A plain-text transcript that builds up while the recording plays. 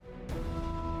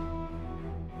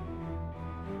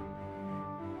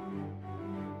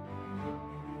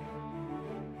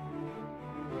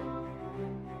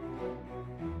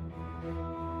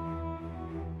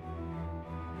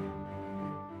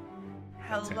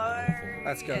Hello,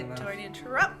 That's good and enough. don't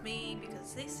interrupt me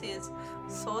because this is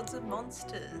Swords and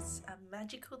Monsters, a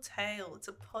magical tale. It's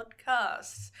a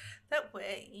podcast that we're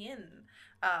in.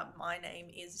 My name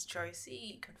is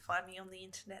Josie. You can find me on the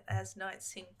internet as Knight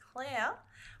Sinclair.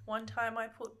 One time I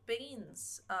put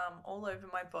beans all over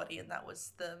my body, and that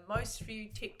was the most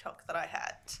viewed TikTok that I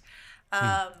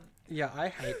had. Yeah, I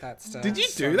hate that stuff. Did you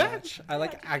so do that? much. I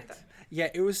like I did do act. that. Yeah,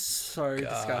 it was so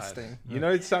disgusting. You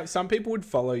know, some people would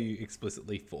follow you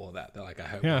explicitly for that. They're like, I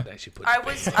hope one day she puts.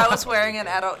 I was wearing an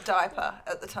adult diaper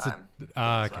at the time.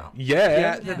 Okay.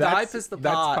 Yeah, the that's- diaper's the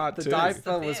that's part. The two.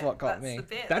 diaper was bit. what got That's me. the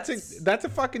bit. That's a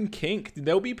fucking kink.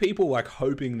 There'll be people like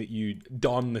hoping that you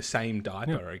don the same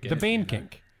diaper again. The bean you know?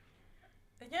 kink.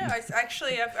 Yeah,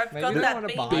 I've Maybe got they that wanna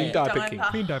bean buy it.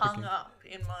 diaper, Bean diaper hung king. up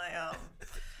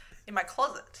in my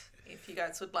closet. If you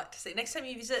guys would like to see, next time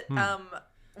you visit,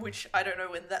 which I don't know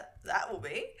when that will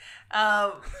be,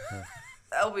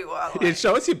 that'll be wild. Yeah,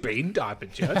 show us your bean diaper,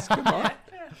 Jess. Come on.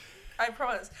 Yeah, I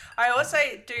promise. I also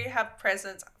do have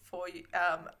presents for you,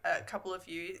 a couple of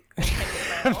you.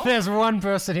 There's one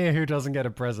person here who doesn't get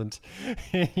a present.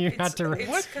 You had to.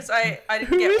 It's because I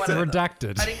didn't get one of them.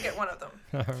 Redacted. I didn't get one of them.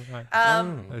 Right.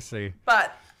 I see.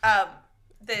 But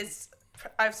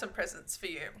I have some presents for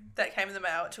you that came in the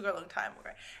mail. It took a long time.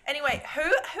 Anyway,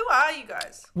 who are you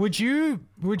guys? Would you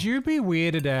be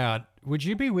weirded out? Would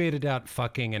you be weirded out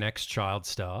fucking an ex-child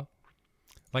star?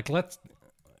 Like let's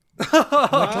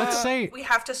say We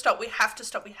have to stop. We have to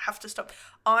stop.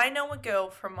 I know a girl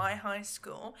from my high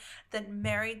school that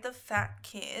married the fat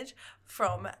kid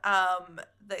from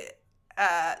the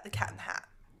Cat in the Hat.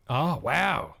 Oh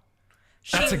wow.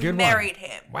 She That's a good one. married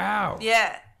him. Wow.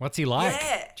 Yeah. What's he like?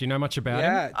 Yeah. Do you know much about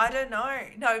him? Yeah, I don't know.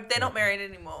 No, they're not married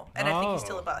anymore, and I think he's Oh.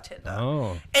 still a bartender.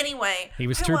 Oh. Anyway, He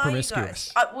was who too are you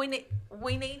promiscuous. guys?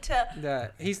 We need to. yeah.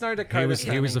 He's no Dakota.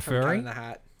 He was a Fanning from Cat furry? in the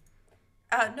Hat.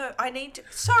 No, I need to.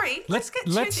 Sorry, let's get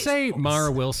to Let's this. say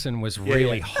Mara Wilson was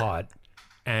really yeah. hot,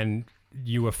 and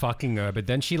you were fucking her, but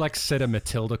then she like said a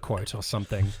Matilda quote or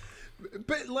something.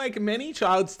 But like many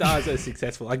child stars are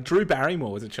successful. Like Drew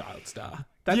Barrymore was a child star.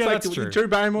 That's Yeah, like that's true. Drew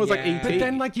Barrymore was like Yeah. E.T. But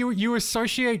then like you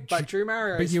associate, But Drew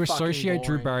Barrymore but is you fucking associate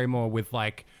Drew boring. Barrymore with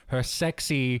like her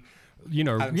sexy, yeah,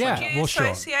 Do you well sure.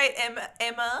 associate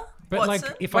Emma But Watson?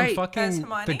 like if Wait, I'm as fucking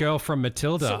Hermione? the girl from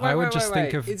Matilda, So, I would just think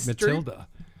wait. of It's Drew- Matilda.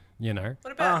 You know.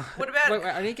 What about Wait,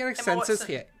 I need to get a Emma census Watson?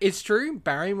 here. Is Drew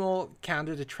Barrymore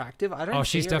counted attractive? I don't. Oh,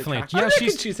 see she's her definitely attractive. yeah. reckon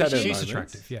She's she's had her she's moments.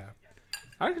 attractive. Yeah.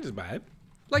 I reckon it's bad.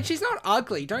 Like, she's not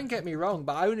ugly, don't get me wrong,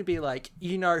 but I want to be like,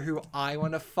 you know who I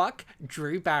want to fuck?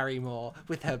 Drew Barrymore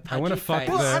with her pudgy I want to fuck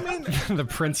face. the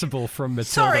principal from Matilda.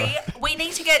 Sorry, we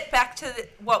need to get back to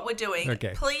what we're doing.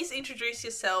 Okay. Please introduce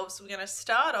yourselves. We're going to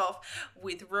start off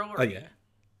with Rory. Oh yeah.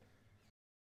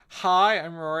 Hi,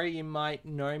 I'm Rory. You might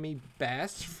know me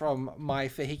best from my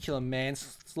vehicular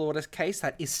manslaughter case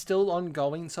that is still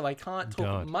ongoing, so I can't talk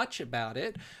God. much about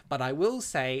it. But I will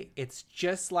say it's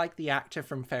just like the actor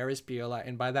from Ferris Bueller,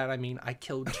 and by that I mean I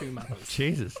killed two mothers.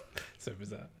 Jesus. So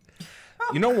bizarre.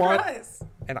 You know what? Christ.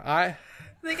 and I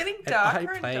They're getting and darker I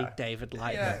and play darker. David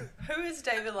Lightman. Yeah. Who is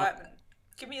David Lightman?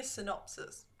 Give me a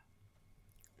synopsis.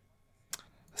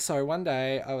 So one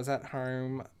day I was at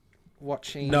home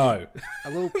watching No. a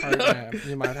little program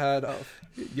you might heard of.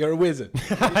 You're a wizard.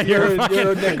 You're a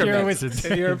necromancer. you're a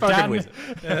wizard. You're a fucking Dan. wizard.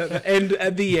 And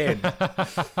at the end,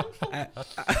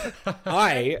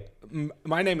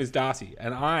 my name is Darcy,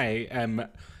 and I am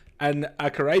a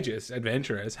courageous,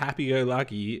 adventurous,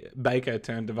 happy-go-lucky baker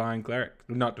turned divine cleric.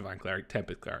 Not divine cleric,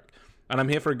 tempest cleric. And I'm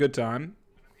here for a good time.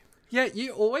 Yeah,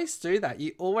 you always do that.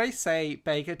 You always say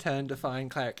Baker turned Define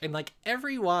Cleric. And like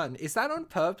everyone, is that on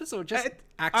purpose or just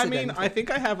I accidental? mean, I think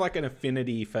I have like an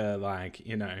affinity for like,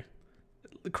 you know,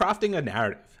 crafting a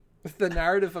narrative. the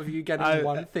narrative of you getting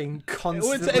one thing Well,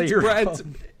 constantly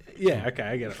wrong. yeah, okay,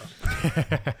 I get it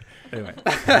wrong. Anyway.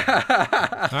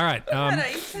 All right. I don't know.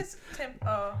 You says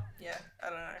oh, yeah. I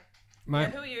don't know. Yeah,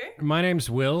 who are you? My name's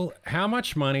Will. How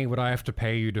much money would I have to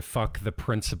pay you to fuck the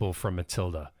principal from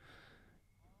Matilda?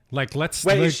 Like, let's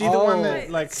Wait, like, is she the one that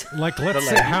Wait. like let's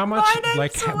say how much? My name's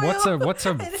Like, what's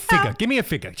a Will. figure? Give me a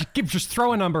figure. Just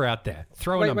throw a number out there.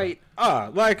 Throw a Wait, number.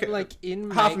 wait. like in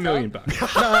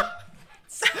 $500,000? No,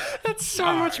 That's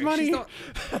so much money. She's not,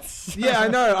 yeah, I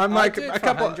know. I'm like do it a for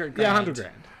couple. 100 Yeah, grand. 100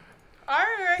 grand. I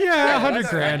reckon. Yeah, I'd 100 do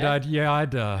grand. it.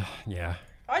 I'd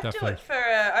I'd definitely. do it for.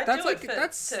 I'd That's do like- it for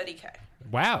that's- 30K.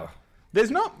 Wow.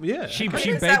 There's not. Yeah. She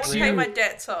Because that bakes would pay you. my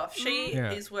debts off. She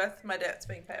Yeah. is worth my debts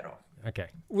being paid off. Okay.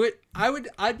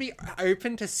 I'd be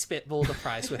open to spitball the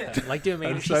price with her. Like, do you know what I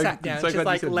mean? I'm If she so- sat down, so she's glad you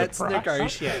like, said the let's price.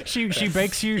 negotiate. She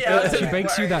bakes you Yeah, I was she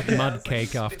bakes you worried. that Yeah, I mud was like, cake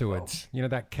spitball. afterwards. You know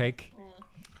that cake?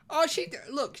 Oh,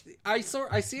 look. I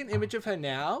see an image of her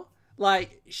now.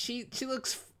 Like she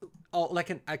looks like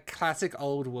a classic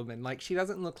old woman. Like she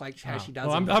doesn't look like how she does.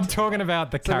 Well, in I'm Matilda. talking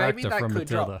about the So maybe character that from could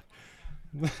drop.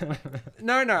 Matilda.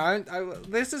 No.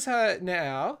 This is her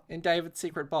now in David's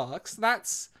secret box.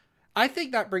 I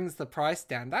think that brings the price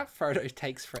down. That photo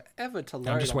takes forever to load.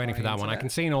 I'm just on waiting my for that one. I internet. can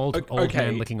see an old Okay.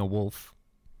 man licking a wolf.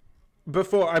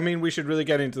 We should really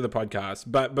get into the podcast,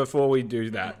 but before we do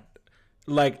that,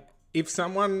 like, if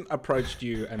someone approached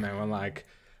you and they were like,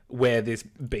 wear this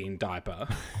bean diaper,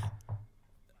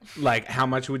 like, how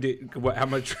much would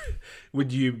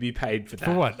you be paid for that?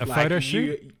 For what? A Like, photo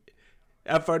shoot?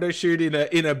 A photo shoot in a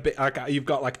like, you've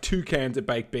got like 2 cans of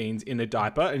baked beans in a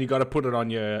diaper, and you got to put it on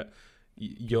your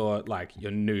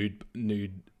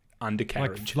nude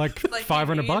undercarriage. Like Like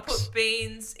 $500 you bucks? put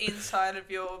beans inside of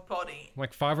your body.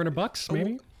 Like $500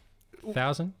 maybe?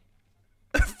 1,000?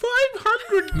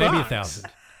 500 Maybe bucks. 1,000.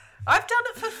 I've done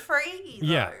it for free. Though.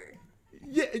 Yeah.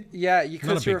 Yeah, Yeah,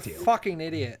 because you're a big deal. fucking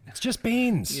idiot. It's just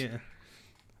beans. yeah.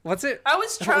 What's it? I was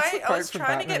What's the trying. I quote was from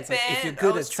trying to Batman? get It's like, if you're banned.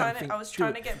 good I was at trying. something, I was do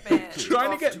trying it. to get banned. Trying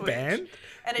to off get Twitch, banned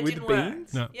and it with didn't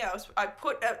beans? work. No. Yeah, I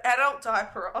put an adult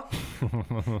diaper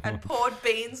on and poured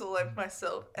beans all over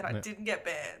myself, and I didn't get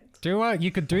banned. You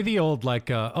could do the old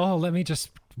like, let me just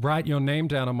write your name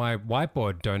down on my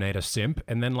whiteboard, donator simp,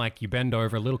 and then like you bend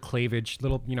over, little cleavage,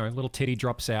 little titty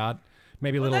drops out,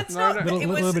 maybe a Well, little, that's not. no. little, It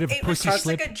was. little bit of It was pussy just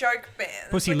slip. like a joke ban.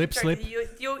 Pussy Like a lip joke. slip. You're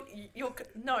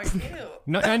no. Ew.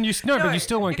 No, and you no, but you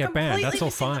still won't you're get banned. completely That's all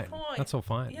missing the fine. point. That's all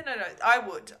fine. Yeah, no. I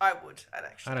would. And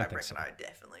actually, I I, don't think reckon so. I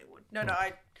definitely would. No,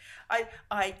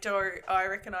 I don't. I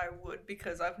reckon I would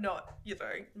because I've not,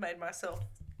 made myself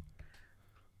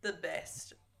the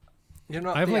best. You're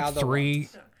not I have the like other 3.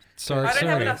 ones. Sorry, I don't have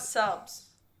sorry. enough subs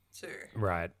to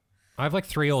Right. I have like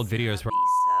 3 old videos where,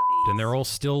 subbies. and they're all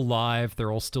still live.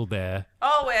 They're all still there.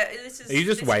 Oh, well, this is. Are you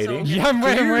just this is all waiting? good. Yeah, I'm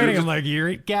waiting. I'm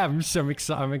like, Gab, I'm so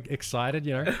I'm excited.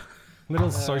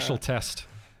 Little social test.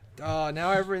 Oh,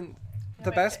 now everyone.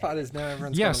 The best part is now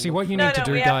everyone's. Yeah, gonna see look what you No, need to no,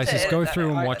 do, we have guys, to is edit go that through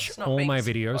and out. watch It's not all being my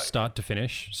videos spoiled. start to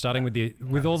finish, starting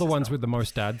with all the ones with the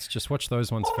most ads. Just watch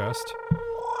those ones first.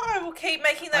 I will keep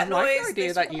making that I like the noise. idea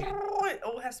This- that you- It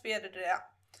all has to be edited out.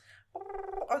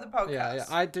 Of the podcast. Yeah,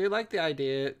 I do like the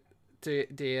idea,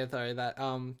 dear, though, that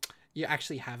you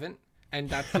actually haven't, and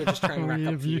that's you're just trying to rack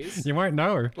up views. You won't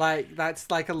know. Like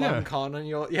that's like a long Yeah. con, and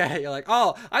you're like,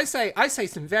 oh, I say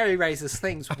some very racist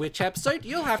things. Which episode?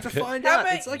 You'll have to find How out.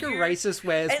 about It's like a you- racist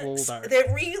Where's And Waldo.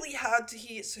 they're really hard to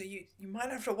hear, so you might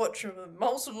have to watch them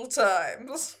multiple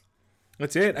times.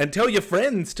 That's it. And tell your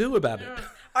friends too about it.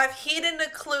 I've hidden a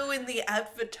clue in the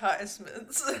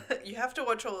advertisements. You have to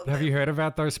watch all of them. Have you heard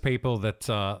about those people that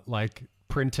like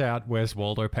print out Where's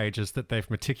Waldo pages that they've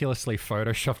meticulously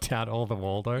photoshopped out all the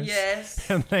Waldos? Yes.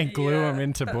 And they glue them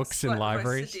into that's books in like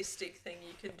libraries. The most sadistic thing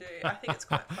you can do. I think it's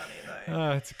quite funny though.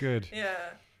 Oh, it's good. Yeah.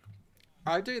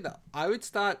 I do that. I would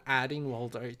start adding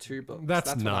Waldo to books. That's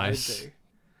what nice.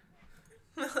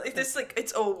 I would do. It's like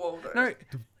it's all Waldo. No,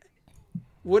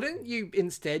 wouldn't you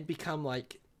instead become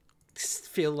like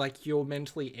feel like you're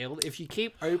mentally ill if you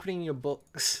keep opening your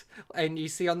books and you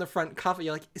see on the front cover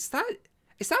you're like, is that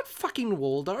fucking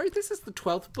Waldo? This is the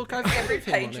 12th book I've Every read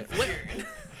of him on page it. of June.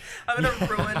 I'm gonna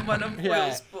ruin one of Yeah.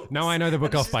 Will's books. No, I know the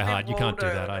book And off it's by just heart. been You can't do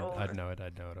Waldo that. and all I'd that. know it.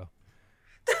 I'd know it all.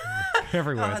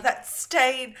 Every word. Oh, that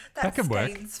stain. That could work.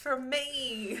 stains from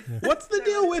me. What's the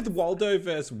deal with Waldo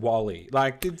versus Wally?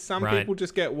 Like, did some Right. people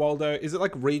just get Waldo? Is it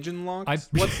like region locked? I-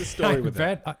 What's the story I with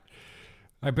that? bet,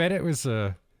 I bet it was.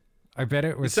 I bet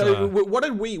it was. So what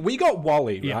did we got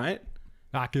Wally, yeah. right?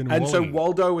 Fucking And so Wally.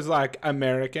 Waldo was like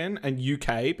American, and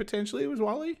UK potentially was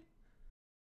Wally.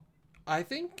 I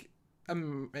think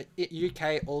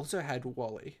UK also had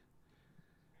Wally.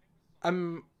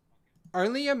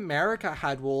 Only America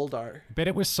had Waldo. Bet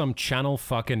it was some channel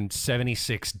fucking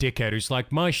 76 dickhead who's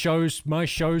like, my show's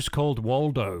called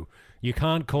Waldo. You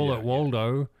can't call it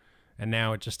Waldo, and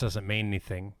now it just doesn't mean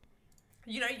anything.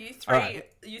 You know, you three,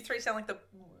 Alright. you three sound like the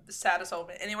saddest old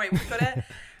man. Anyway,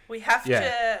 we have Yeah.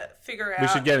 to figure out. We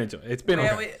should get into it. It's been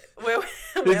where a we, where,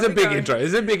 This where is a we big go, intro. This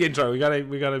is a big intro. We gotta like,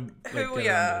 Who we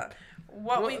get around are, it.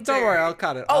 what we Well, do. don't worry, I'll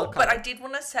cut it. Oh, I'll cut but it. I did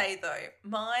want to say though,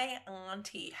 my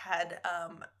auntie had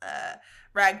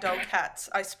ragdoll cats.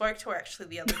 I spoke to her actually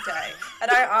the other day, and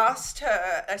I asked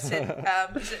her. I said,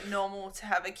 "Is it normal to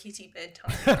have a kitty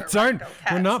bedtime?" For a Don't. ragdoll We're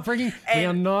cat? not bringing. We are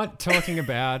And not talking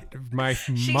about my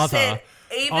She mother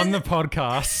said, on the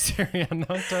podcast. We are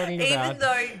not talking even about.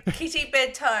 though kitty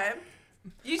bedtime.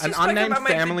 You An just spoke unnamed about my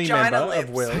family vagina member of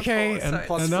lips Will. before, Okay, so an it's-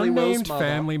 Possibly Will's unnamed mother.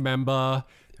 family member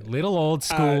Little old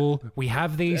school. We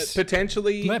have these.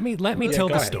 Potentially. Let me Yeah, tell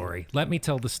go the ahead. story. Let me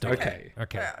tell the story. Okay.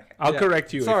 Okay. Yeah, okay. I'll Yeah.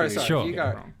 correct you. Sorry, if you sorry, Sure. you get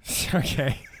it go. wrong.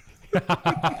 Okay.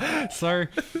 So,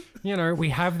 we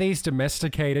have these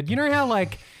domesticated. You know how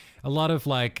like a lot of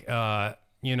like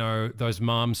those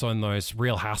moms on those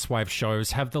Real Housewives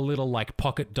shows have the little like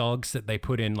pocket dogs that they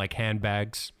put in like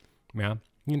handbags. Yeah.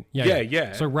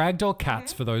 Yeah. So ragdoll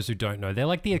cats, for those who don't know, they're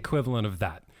like the equivalent of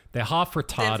that. They're half They're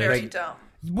retarded. very dumb.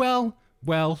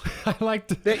 Well, I like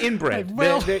to. They're inbred.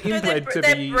 Well- they're No, inbred to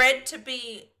they're be. bred to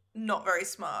be not very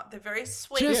smart. They're very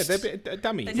sweet. Yeah, Just- they're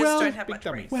dummies. They just Well- don't have big much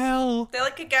dummies. brains. Well, They're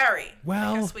like a Gary.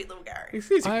 Well- like a sweet little Gary.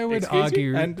 Excuse me, I would excuse you?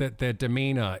 argue And that their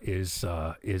demeanor is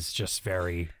just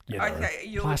very, Okay,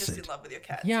 you're placid. just in love with your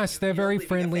cat. Yes, they're very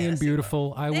friendly and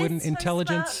beautiful. I They're wouldn't so smart, the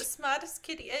intelligence. smartest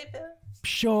kitty ever.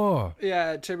 Sure.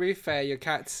 Yeah, to be fair, your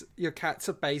cats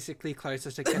are basically closer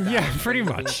to cadavers Yeah, pretty than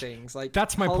living much. things. Like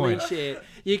That's my holy point. shit,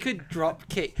 you could drop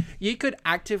kick. You could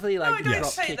actively like don't drop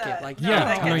say kick that. it. Like No, Yeah,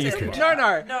 that no, gets you it. could. No.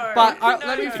 No, But no,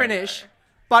 let me no, finish. no.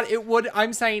 But it would.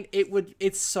 I'm saying it would.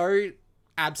 It's so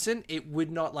absent. It would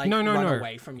not like No. run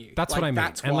away from you. That's Like, what I mean.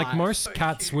 That's And like why. most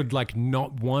cats would like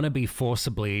not want to be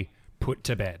forcibly put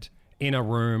to bed in a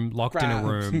room, locked in a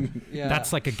Grabbed. room. Yeah.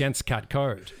 That's like against cat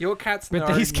code. Your cats But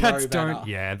know, these cats know don't. better.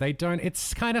 Yeah, they don't.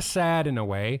 It's kind of sad in a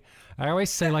way. I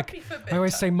always say like, happy for I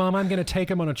always say, bedtime. Mom, I'm going to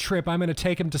take him on a trip. I'm going to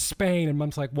take him to Spain. And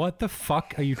Mom's like, what the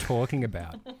fuck are you talking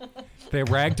about? They're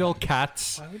ragdoll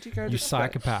cats. Why would you go You to Spain?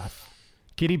 psychopath.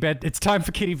 Kitty bed. It's time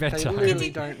for kitty They bedtime. literally Kitty,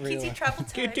 don't kitty realize. travel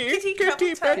time. Kitty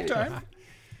travel time. bedtime.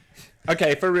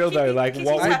 Okay, for real though, like kitty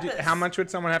what would tappers. how much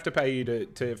would someone have to pay you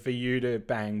to for you to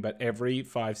bang? But every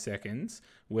 5 seconds,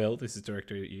 Will, this is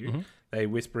directed at you. Mm-hmm. They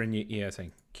whisper in your ear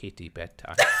saying "Kitty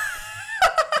bedtime."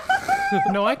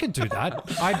 No, I could do that.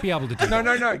 I'd be able to do No, that.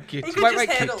 no, no. could Wait, just wait.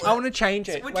 handle I it. want to change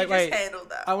it. Would wait, you wait. just handle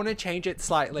that? I want to change it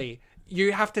slightly.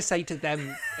 You have to say to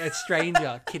them, a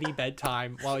stranger, kitty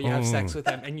bedtime while you have sex with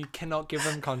them, and you cannot give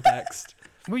them context.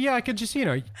 Well, yeah, I could just,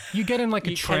 you get in like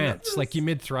a You can- trance, like you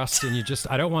mid thrust, and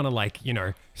I don't want to like,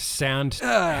 sound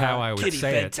how I would kitty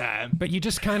say bedtime. it. But you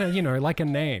just kind of, like a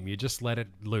name, you just let it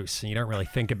loose and you don't really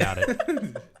think about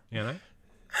it.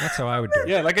 That's how I would do it.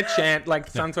 Yeah, like a chant, like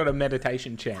some sort of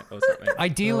meditation chant or something.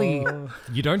 Ideally,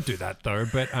 you don't do that though.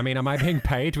 But I mean, am I being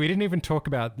paid? We didn't even talk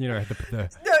about, the No,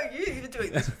 you're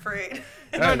doing this for free.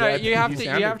 No, yeah, you have to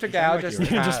sounded gouge like us you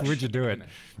the were. just cash. would you do it?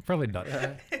 Probably not.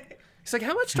 It's like,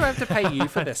 how much do I have to pay you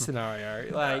for this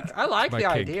scenario? Like, I like My the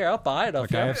kink. idea. I'll buy it off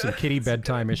Like I you. have some kitty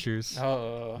bedtime issues.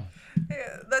 Oh,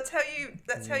 Yeah, that's how you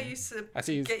I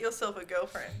see. get yourself a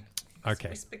girlfriend. Okay.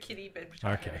 Whisper kitty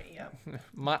bedtime. Okay.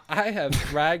 Yeah. I have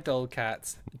ragdoll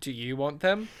cats. Do you want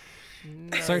them?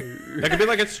 So That could be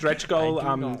like a stretch goal,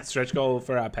 I do not. stretch goal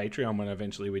for our Patreon when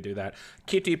eventually we do that.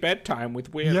 Kitty bedtime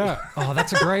with Will. yeah. Oh,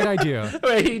 that's a great idea.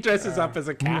 Where he dresses up as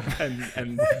a cat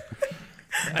and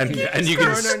you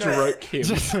can stroke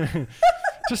him.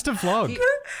 Just a vlog.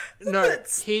 No,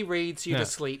 he reads you to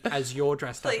sleep as you're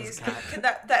dressed up as Please, a cat. can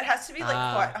that has to be like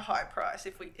quite a high price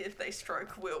if they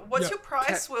stroke Will. What's Yeah. your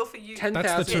price, Will, for you?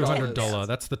 That's the $10,000. $200.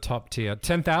 That's the top tier.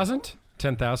 10,000.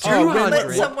 10,000. Oh, Let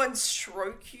 200. someone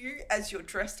stroke you as you're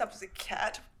dressed up as a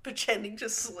cat, pretending to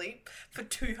sleep for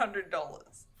 $200.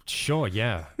 Sure.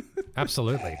 Yeah.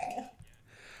 Absolutely.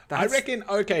 I reckon.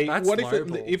 Okay, that's what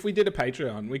lowball. if we did a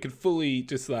Patreon? We could fully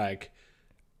just like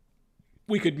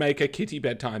we could make a kitty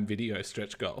bedtime video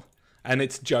stretch goal, and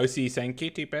it's Josie saying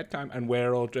kitty bedtime, and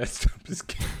we're all dressed up as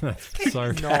kids. So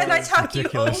And I tuck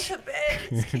ridiculous. you all to bed.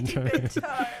 It's kitty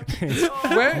bedtime.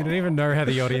 Oh. I don't even know how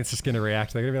the audience is going to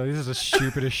react. They're going to be like, "This is the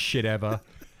stupidest shit ever."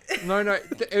 No,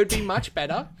 it would be much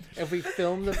better if we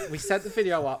we set the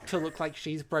video up to look like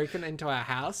she's broken into our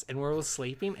house and we're all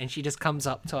sleeping, and she just comes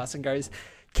up to us and goes,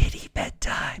 "Kitty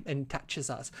bedtime," and touches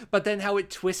us. But then how it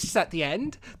twists at the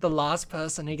end, the last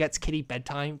person who gets kitty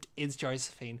bedtime is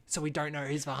Josephine, so we don't know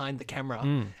who's behind the camera,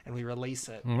 and we release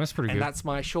it. That's pretty And good. that's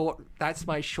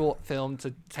my short film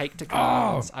to take to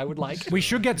Cannes. I would like. We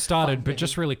should get started, but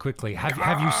just really quickly,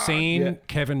 have you seen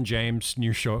Kevin James'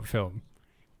 new short film?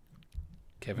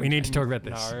 Kevin We need to talk about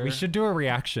this. No. We should do a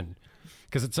reaction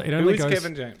because it Who only is goes.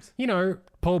 Kevin James?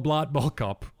 Paul Blart Mall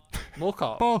Cop. More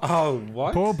cop. Paul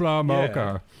what? Blart Mall Yeah.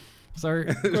 Cop. So,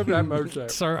 Mojo.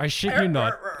 so I shit you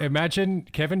not. Imagine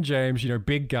Kevin James,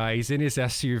 big guy. He's in his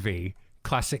SUV,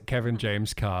 classic Kevin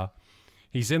James car.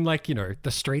 He's in the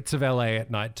streets of LA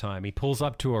at nighttime. He pulls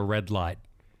up to a red light.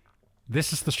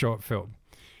 This is the short film.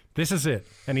 This is it,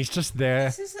 and he's just there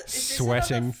Is this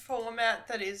sweating. another format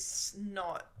that is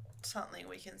not something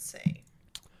we can see?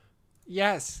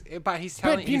 Yes, but he's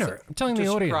telling. But I'm telling the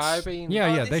audience. describing- Yeah,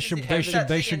 Oh, yeah, this they is should, it. they That's should,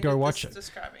 they the should end go of watch this it.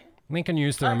 Describing. They can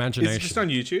use their imagination. Is it just on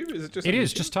YouTube? Is it just? It on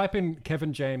is. YouTube? Just type in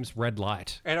Kevin James red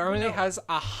light. It only has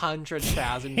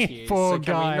 100,000 views. Poor So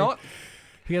can guy. we not?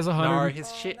 He has No, 100.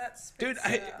 his shit. That's Dude,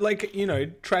 bizarre.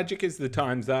 tragic as the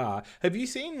times are, have you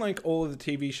seen like all of the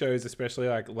TV shows, especially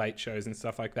like late shows and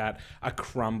stuff like that, are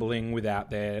crumbling without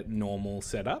their normal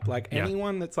setup? Like Yeah.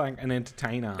 anyone that's like an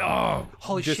entertainer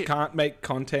Holy just shit. can't make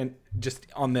content just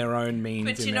on their own means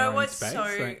But in you their know own what's space. so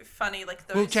Like, funny? Like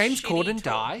those Will James shitty Corden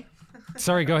die?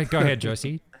 Sorry, go ahead,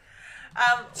 Josie.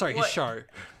 Sorry, his show.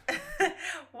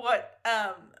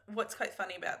 What's quite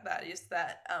funny about that is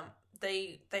that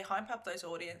they hype up those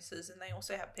audiences, and they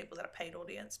also have people that are paid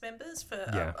audience members for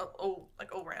Yeah. all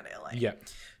around LA. yeah.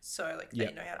 So like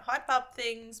they know how to hype up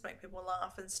things, make people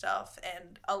laugh and stuff,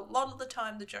 and a lot of the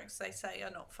time the jokes they say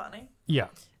are not funny. Yeah.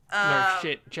 No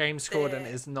shit, James Corden there-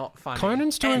 is not funny.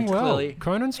 Conan's doing And well. clearly-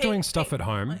 Conan's doing stuff at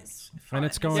home. And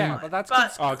it's going- Yeah, but that's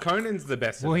but, Oh, Conan's the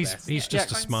best. Well, of the he's best.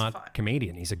 just a Conan's smart fine.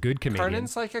 comedian. He's a good comedian.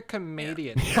 Conan's like a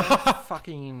comedian. He's not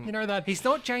fucking. You know that- He's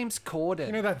not James Corden.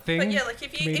 You know that thing? But yeah, like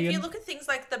if you comedian? look at things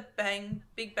like the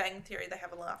Big Bang Theory, they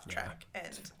have a laugh track,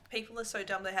 and people are so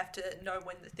dumb they have to know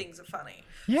when the things are funny.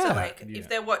 Yeah. So like if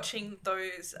they're watching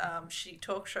those shitty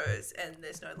talk shows and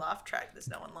there's no laugh track, there's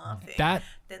no one laughing. That-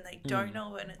 then they don't know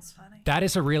when it's funny. That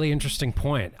is a really interesting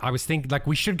point. I was thinking, like,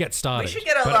 we should get started. should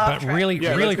get a but, laugh but track. really,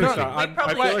 Yeah, really let's go quickly. start. We I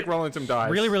probably- feel like Rollinson dies.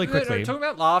 Really, really No, no, quickly. talking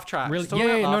about laugh tracks. Really- talking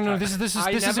yeah, about no, laugh no, tracks. this is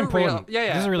I this is never important.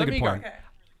 yeah, This is a really let good me go. point. Okay.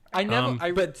 I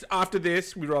never. But after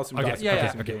this, we roll some Okay, dice. yeah, and yeah,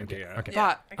 play some okay, D&D, okay.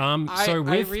 But So I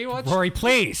with rewatched- Rory,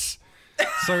 please.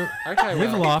 So Okay,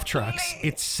 with well. laugh tracks,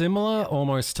 it's similar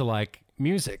almost to like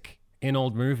music in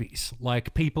old movies.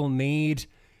 Like people need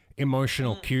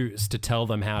emotional cues to tell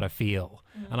them how to feel.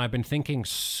 And I've been thinking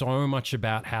so much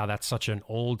about how that's such an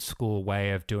old school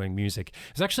way of doing music.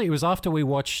 It was after we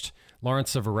watched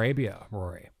Lawrence of Arabia,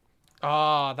 Rory.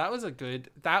 Oh, that was a good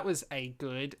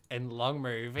and long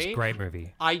movie. Great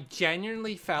movie. I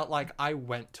genuinely felt like I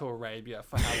went to Arabia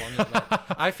for how long it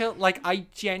went. I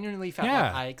genuinely felt Yeah.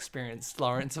 like I experienced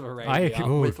Lawrence of Arabia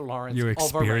with Lawrence you of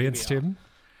experienced Arabia. him?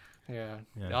 Yeah.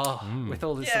 Oh, with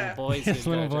all these Yeah. little boys. His he'd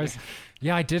little go to. voice.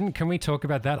 Yeah, I didn't. Can we talk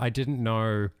about that? I didn't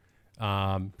know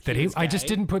that he. was I just gay?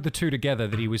 didn't put the two together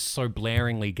that he was so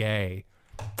blaringly gay.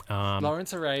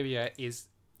 Lawrence Arabia is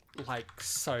like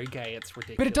so gay, it's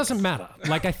ridiculous. But it doesn't matter.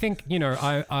 Like I think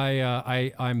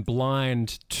I'm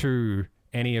blind to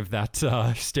any of that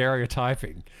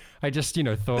stereotyping. I just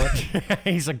thought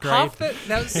he's a great. Half the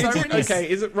there's so many. Okay,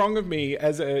 is it wrong of me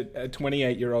as a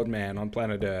 28-year-old man on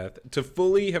planet Earth to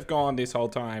fully have gone this whole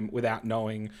time without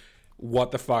knowing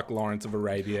what the fuck Lawrence of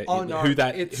Arabia Oh, is, no, who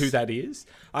that is?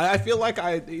 I feel like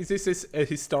is this a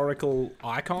historical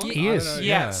icon? He I is, don't know.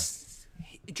 yeah. Yes.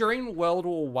 During World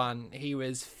War One, he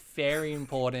was very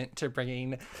important to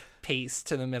bringing peace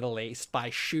to the Middle East by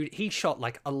he shot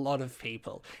like a lot of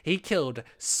people. He killed.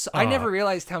 I never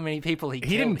realized how many people he killed.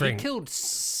 didn't bring- He killed.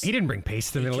 He didn't bring peace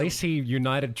to the Middle East. He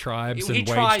united tribes He and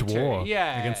tried waged to, war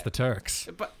yeah. against the Turks.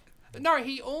 But no,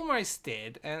 he almost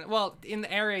did, and well, in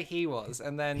the area he was,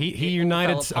 and then He it all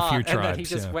united fell a few apart, and then he tribes,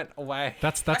 just yeah. went away.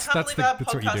 That's I can't believe our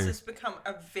that's what you podcast do. has become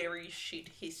a very shit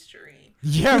history.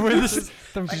 Yeah, well, this is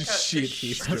the, Shit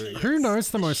history. who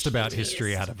knows the most about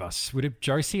history out of us? Would it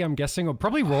Josie? I'm guessing, or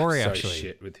probably Rory So actually.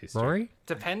 shit with history. Rory?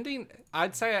 Depending,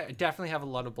 I'd say I definitely have a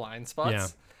lot of blind spots. Yeah.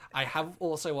 I have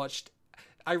also watched.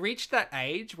 I reached that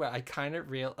age where I kind of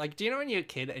do you know when you're a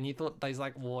kid and you thought those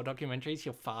like war documentaries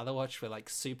your father watched were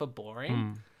like super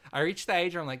boring? I reached the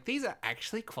age where I'm like, these are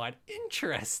actually quite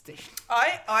interesting.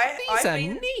 These are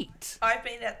neat. I've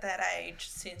been at that age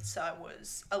since I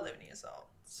was 11 years old.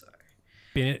 So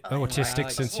Been autistic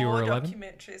like since you were 11?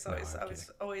 documentaries. I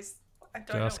was always. I don't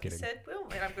Just know what kidding. you said, Will,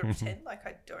 and I'm going to pretend like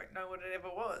I don't know what it ever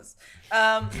was.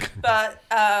 I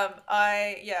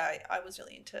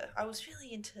was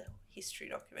really into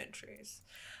history documentaries.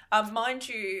 Mind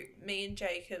you, me and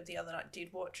Jacob the other night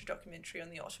did watch a documentary on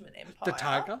the Ottoman Empire. The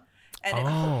tiger. And it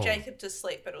Oh. put Jacob to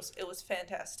sleep, but it was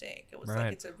fantastic. It was Right.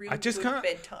 like it's a really I just good can't-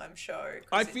 bedtime show.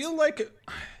 'cause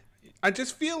I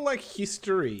just feel like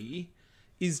history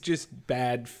is just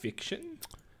bad fiction.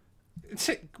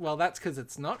 Well, that's because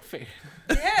it's not fair.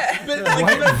 yeah.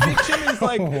 But fiction is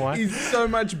What? is so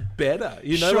much better.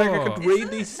 You know, like I could Sure.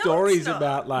 read these stories not.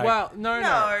 about like Well, no,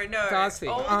 Darcy.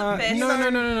 All the best.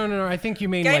 No. I think you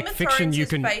mean Game like of fiction. Thrones You is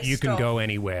can based go off-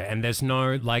 anywhere, and there's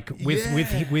no like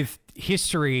with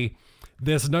history.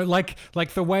 There's no like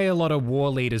the way a lot of war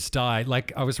leaders die.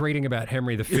 Like I was reading about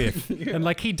Henry V, and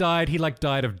like he died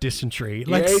of dysentery.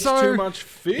 Like ate so too much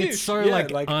fish. It's so Yeah,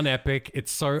 like unepic.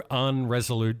 It's so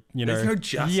unresolute. You know, There's no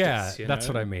justice, Yeah, you that's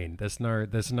know? what I mean. There's no.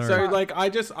 So like I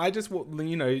just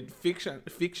you know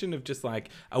fiction of just like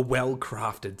a well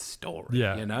crafted story.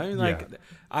 Yeah. You know, like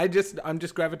I'm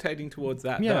just gravitating towards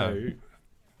that Yeah. though.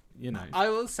 You know. I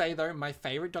will say though, my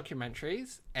favorite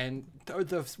documentaries, and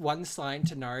the one sign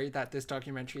to know that this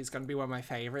documentary is going to be one of my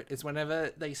favorite, is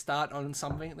whenever they start on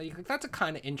something that you think that's a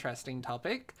kind of interesting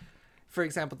topic. For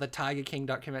example, the Tiger King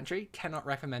documentary, cannot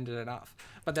recommend it enough.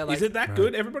 But they're like, Is it that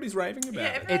good? Everybody's raving about Yeah,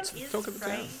 it. everyone It's is talk of the town.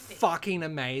 raving. fucking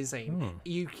amazing.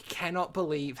 You cannot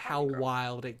believe how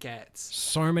wild it gets.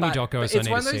 So many But docos it's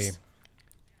I one need of to those- see.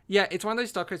 Yeah, it's one of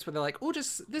those docos where they're like, oh,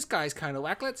 just this guy's kind of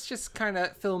whack. Let's just kind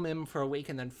of film him for a week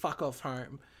and then fuck off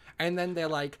home. And then they're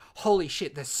like, holy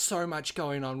shit, there's so much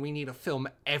going on. We need to film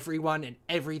everyone and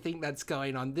everything that's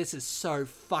going on. This is so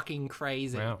fucking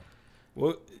crazy. Wow.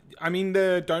 Well, I mean,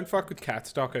 the Don't Fuck with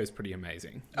Cats doco is pretty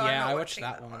amazing. Oh, I'm Yeah, not I watched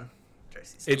watching that one.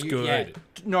 Josie's It's not. good.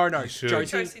 Yeah. No, should.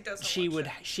 Josie, Josie doesn't she watch would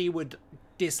it. she would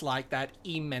dislike that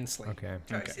immensely. Okay.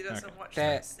 Josie Okay, doesn't okay. watch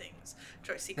There- those things.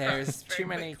 Josie there's cries very too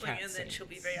many quickly, cat and then she'll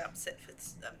be scenes. very upset for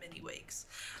many weeks.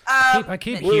 I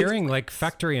keep many hearing weeks. like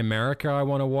Factory America I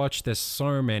want to watch. There's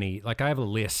so many. Like I have a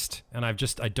list and I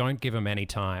don't give them any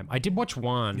time. I did watch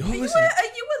one. Are you a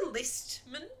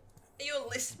listman? Are you a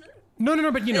listman?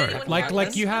 No, but you know, Anyone like who like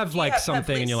has you lists? have You like have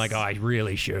something and you're like, lists? oh, I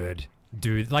really should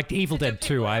do like the Evil Do Dead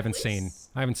 2. people I have haven't seen. lists?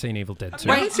 I haven't seen Evil Dead 2.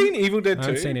 You haven't seen Evil Dead I 2?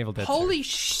 haven't seen Evil Dead 2. Holy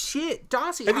shit,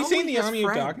 Darcy! Have you how seen are we The best Army of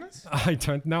friends? Darkness? I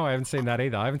don't know. I haven't seen that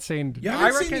either. I haven't seen. You I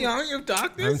haven't seen reckon- The Army of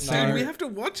Darkness? haven't seen Dude, it. we have to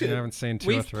watch I it. haven't seen 2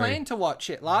 or We've 3. planned to watch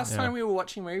it. Last Yeah. time we were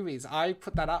watching movies, I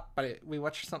put that up, but we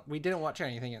watched some. We didn't watch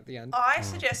anything at the end. I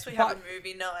suggest we have But- a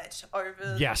movie night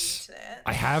over Yes, the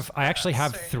internet. I actually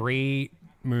have soon. 3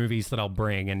 movies that I'll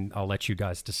bring, and I'll let you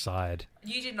guys decide.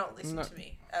 You did not listen to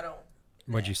me at all.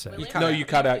 What'd you say? William? No, you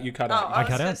cut out. Oh, out. I was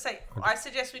cut going out? to say, I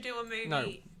suggest we do a movie.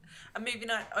 No. A movie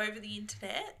night over the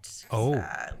internet. 'Cause, Oh.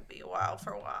 it'll be a while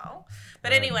for a while.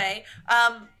 But anyway,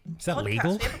 Is that podcast.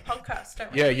 legal? We have a podcast,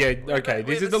 don't we? Yeah, We have okay. a- This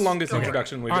we is have the a longest story.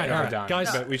 introduction we've All right, ever all right, done.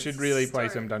 guys. But we should really play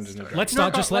some Story. Dungeons and Dragons. Let's No,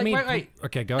 start. but Just let me. wait.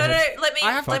 Okay, go No, ahead. let me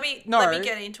I have- let me no. let me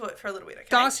get into it for a little bit. Okay?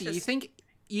 Darcy, Just-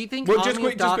 you think Well, Army just of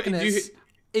quick, just quick, Darkness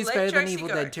is Let better than Josie Evil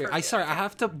go Dead 2? for a I bit. sorry, I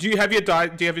have to. Do you have your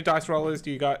dice rollers?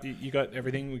 You got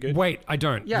everything? We good? Wait, I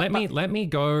don't. Yeah, let me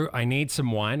go. I need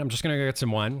some wine. I'm just gonna go get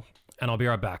some wine, and I'll be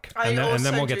right back. I and then, also and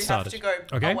then we'll do get started. have to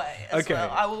go Okay. away as Okay.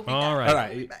 well. I will be All back. right. All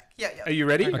right. Back. Yeah. Are you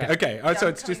ready? Okay. Okay. Oh, Yeah, so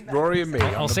I'm it's just coming back. Rory and me.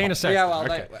 I'll see you in a sec. Yeah, well,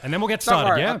 Okay. And then we'll get Don't started.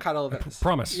 worry, Yeah. I'll cut all this.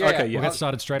 Promise. Yeah, Okay, yeah, yeah. We'll get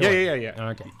started straight Yeah, away. yeah.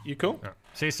 Okay. You cool?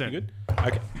 See you soon. You good?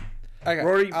 Okay. Okay,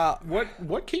 Rory, uh,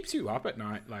 what keeps you up at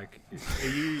night? Like, are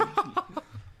you like,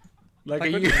 like,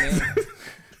 are what you do you mean?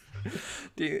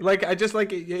 Do you- like? I just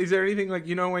like. Is there anything like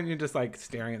when you're just like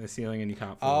staring at the ceiling and you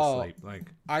can't fall Oh. asleep? Like,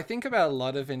 I think about a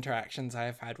lot of interactions I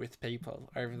have had with people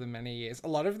over the many years. A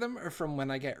lot of them are from when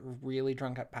I get really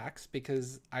drunk at PAX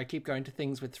because I keep going to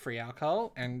things with free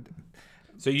alcohol and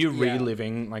so you're Yeah.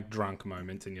 reliving like drunk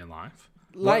moments in your life.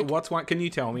 Like- What's one? Can you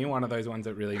tell me one of those ones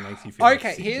that really makes you feel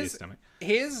okay, sick to your stomach?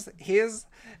 here's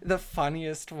the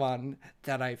funniest one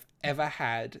that I've ever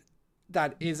had.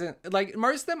 That isn't like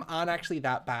most of them aren't actually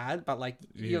that bad, but like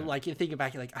you're thinking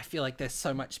back, you're like, I feel like they're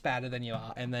so much badder than you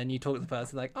are, and then you talk to the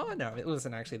person like, oh no, it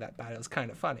wasn't actually that bad. It was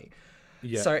kind of funny.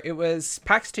 Yeah. So it was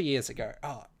PAX 2 years ago.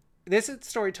 Oh, this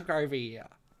story took over a year.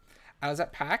 I was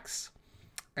at PAX,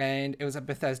 and it was a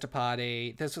Bethesda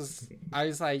party. I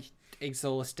was like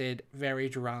exhausted, very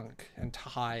drunk, and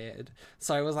tired.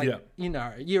 So I was like,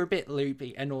 Yeah. you're a bit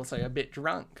loopy and also a bit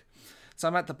drunk. So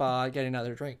I'm at the bar getting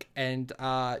another drink, and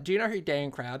do you know who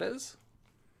Dan Crowd is?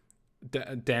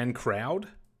 Dan Crowd.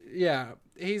 Yeah,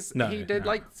 he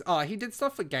did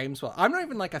stuff for Games World. I'm not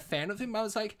even like a fan of him. I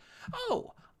was like,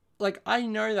 oh, like I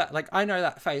know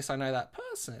that face, I know that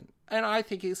person, and I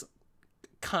think he's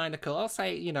kind of cool. I'll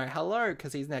say hello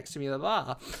because he's next to me at the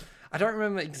bar. I don't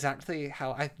remember exactly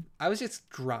how I was just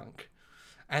drunk.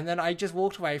 And then I just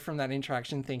walked away from that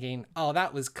interaction thinking, oh,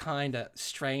 that was kind of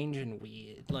strange and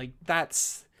weird. Like,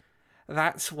 that's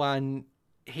one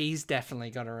he's definitely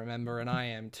going to remember, and I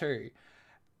am too.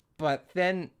 But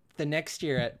then the next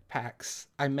year at PAX,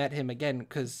 I met him again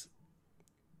because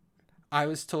I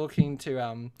was talking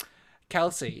to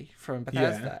Kelsey from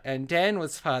Bethesda, and Dan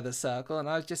was part of the circle, and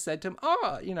I just said to him,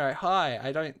 oh,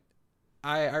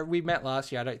 hi, we met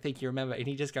last year. I don't think you remember. And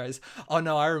he just goes, oh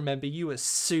no, I remember. You were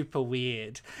super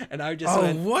weird. And I just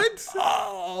went, what?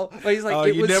 oh. But he's like, Oh,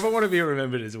 it you was, never want to be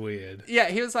remembered as weird. yeah,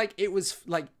 he was like, it was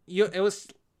like, it was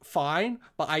fine,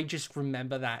 but I just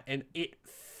remember that and it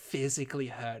physically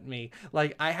hurt me.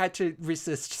 Like, I had to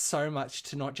resist so much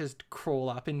to not just crawl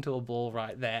up into a ball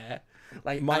right there.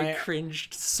 Like, I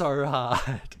cringed so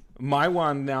hard. My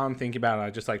one, now I'm thinking about it, I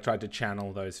just like tried to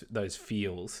channel those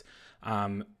feels.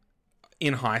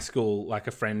 In high school, like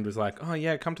a friend was like, "Oh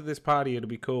yeah, come to this party, it'll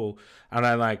be cool." And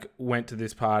I like went to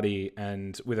this party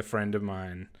and with a friend of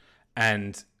mine,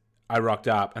 and I rocked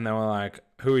up and they were like,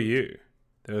 "Who are you?"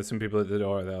 There were some people at the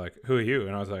door. They're like, "Who are you?"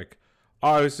 And I was like,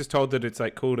 "Oh, I was just told that it's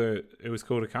like it was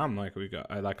cool to come. Like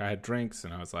I had drinks."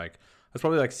 And I was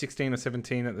probably like 16 or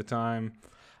 17 at the time.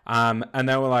 And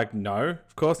they were like, "No,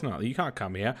 of course not. You can't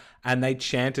come here." And they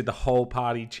chanted, the whole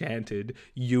party chanted,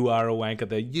 "You are a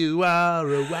wanker." You are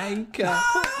a wanker.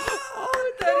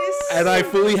 Oh, that is And I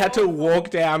fully had to walk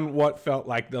down what felt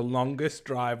like the longest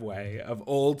driveway of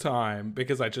all time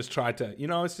because I just tried to,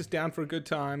 I was just down for a good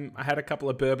time. I had a couple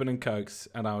of bourbon and cokes,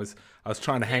 and I was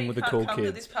trying to hang with the cool kids. kids.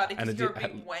 To this party and you're a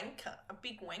big wanker, a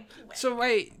big wanky wanker. So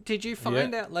wait, did you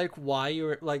find out like why you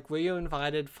were like, were you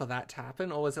invited for that to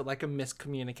happen, or was it like a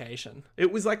miscommunication?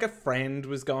 It was like a friend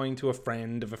was going to a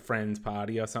friend of a friend's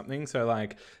party or something. So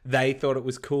like they thought it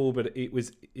was cool, but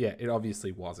it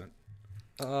obviously wasn't.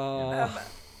 Oh.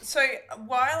 So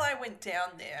while I went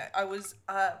down there, I was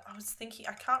thinking,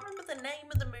 I can't remember the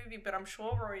name of the movie, but I'm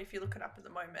sure, Rory, if you look it up at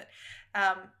the moment,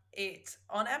 it's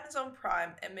on Amazon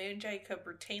Prime, and me and Jacob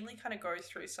routinely kind of go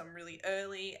through some really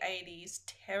early 80s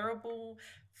terrible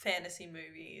fantasy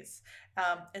movies.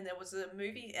 And there was a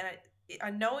movie, and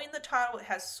I know in the title it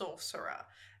has Sorcerer.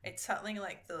 It's something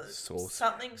like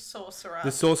something Sorcerer.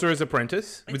 The Sorcerer's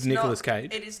Apprentice with Nicolas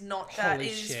Cage. It is not that. Holy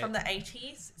It is shit. from the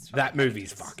 80s. That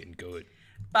movie's fucking good.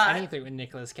 But Anything with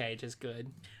Nicolas Cage is good.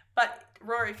 But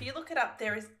Rory, if you look it up,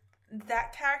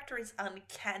 that character is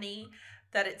uncanny.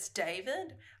 That it's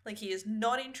David. Like, he is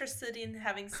not interested in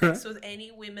having sex with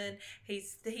any women.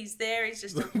 He's there. He's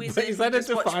just a wizard. Is that he a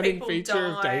just watch defining people feature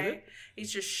of die. David? He's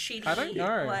just shitty. I don't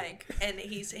know. Like, and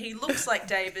he looks like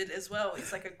David as well.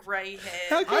 He's like a grey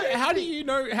hair. How do you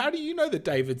know that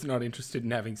David's not interested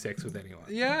in having sex with anyone?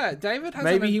 Yeah, David has.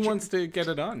 Maybe he wants to get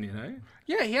it on,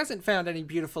 Yeah, he hasn't found any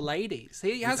beautiful ladies.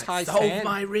 He has high Solve standards.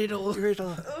 my riddle.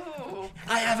 Ooh.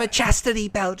 I have a chastity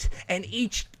belt, and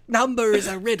each number is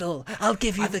a riddle. I'll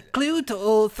give you the clue to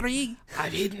all three.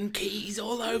 I've hidden keys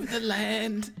all over the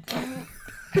land.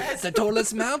 The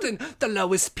tallest mountain, the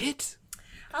lowest pit.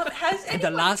 Has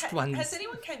anyone last ones. Has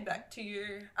anyone came back to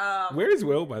you? Where is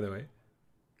Will, by the way?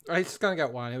 Oh, he's just gonna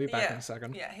get one. He'll be back in a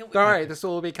second. Yeah, he'll be Don't worry, this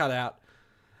will all be cut out.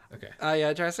 Okay.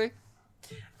 Yeah, Jesse?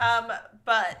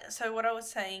 But so what I was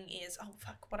saying is,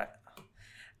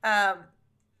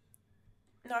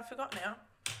 no, I forgot now.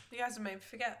 You guys have made me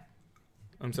forget.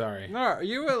 I'm sorry. No,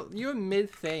 you were mid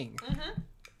thing.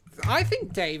 I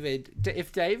think David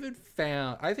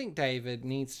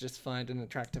needs to just find an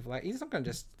attractive lady. He's not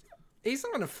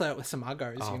gonna flirt with some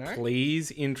uggos,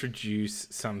 Please introduce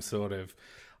some sort of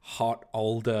hot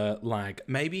older, like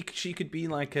maybe she could be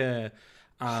like a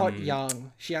hot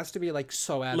young. She has to be like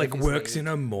so out like of his works league. in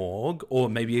a morgue or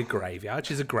maybe a graveyard.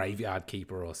 She's a graveyard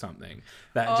keeper or something.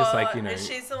 That just like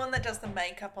She's the one that does the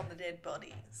makeup on the dead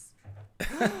bodies.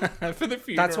 for the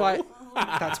funeral.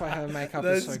 That's why her makeup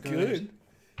is so That's good.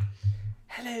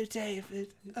 Hello,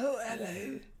 David. Oh,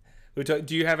 hello.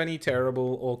 Do you have any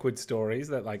terrible, awkward stories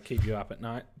that like keep you up at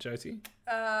night, Josie?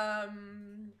 Yeah,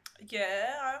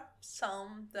 I have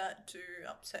some that do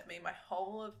upset me my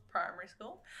whole of primary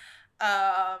school.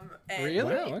 And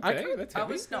Really? Wow, I okay, can't- that's I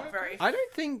heavy. was not very I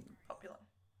don't think. popular.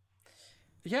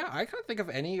 Yeah, I can't think of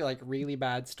any like really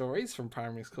bad stories from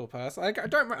primary school. Like,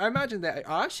 I imagine there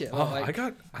are shit. Oh, like,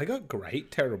 I got great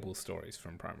terrible stories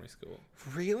from primary school.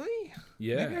 really?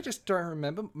 Yeah. Maybe I just don't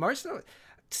remember most of it.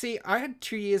 See, I had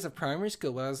 2 years of primary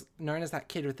school where I was known as that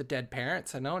kid with the dead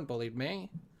parents, so no one bullied me.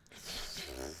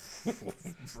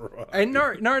 And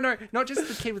no, not just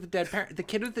the kid with the dead parent. The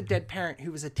kid with the dead parent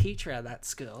who was a teacher at that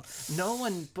school. No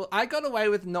one. I got away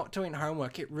with not doing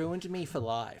homework. It ruined me for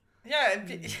life. Yeah,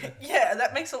 yeah,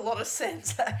 that makes a lot of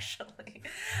sense actually.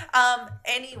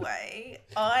 Anyway,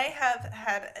 I have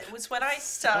had. It was when I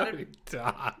started. So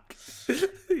dark.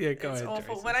 Yeah, go It's ahead.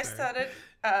 awful. Tracy, when I sorry. started,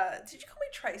 did you call me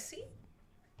Tracy?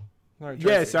 No, Yeah,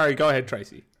 Tracy. sorry. Go ahead,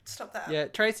 Tracy. Stop that. Yeah,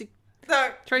 Tracy.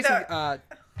 No. Tracy. No.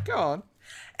 Go on.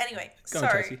 Anyway, Go on,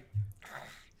 sorry. Tracy.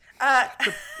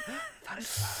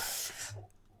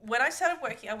 When I started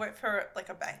working, I worked for like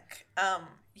a bank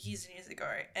years and years ago,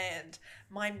 and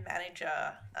my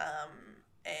manager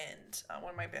and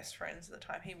one of my best friends at the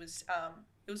time, he was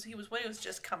when he was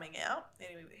just coming out, and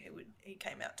he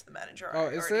came out to the manager. Oh, I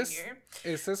is already this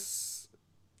knew. is this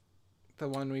the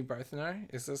one we both know?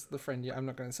 Is this the friend? I'm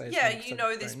not going to say. His Yeah, name 'cause you I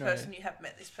know this don't person. You have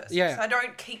met this person. Yeah. So I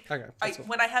don't keep. Okay, that's all.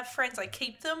 When I have friends, I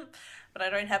keep them, but I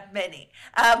don't have many.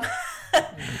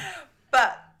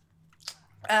 But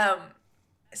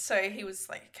so he was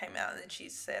like, came out, and then she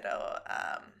said, "Oh,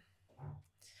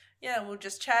 yeah, we were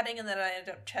just chatting," and then I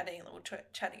ended up chatting, and we were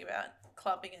chatting about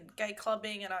clubbing and gay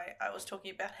clubbing, and I was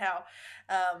talking about how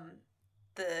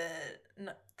the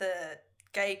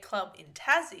gay club in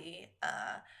Tassie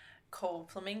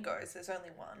called Flamingos. There's only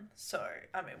one, so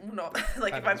I mean, we're not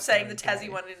like if I'm saying the Tassie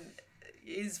one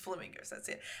is Flamingos, that's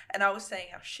it. And I was saying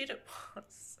how shit it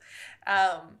was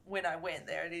when I went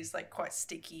there. It is like quite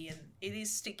sticky, and it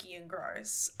is sticky and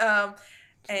gross. And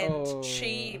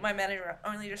my manager,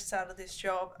 only just started this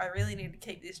job. I really need to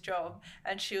keep this job.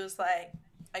 And she was like,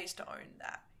 I used to own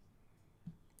that.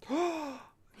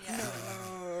 Yeah.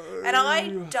 And I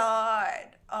died.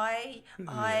 I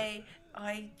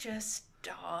just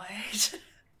died.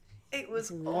 It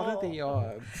was What are the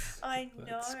odds? I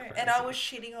know. And I was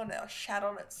shitting on it. I shat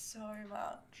on it so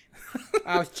much.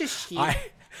 I was just shit.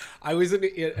 I was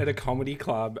at a comedy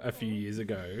club a few years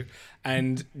ago,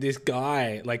 and this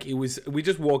guy, like, we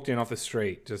just walked in off the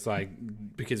street, just like,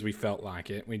 because we felt like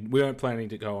it. We weren't planning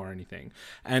to go or anything.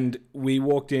 And we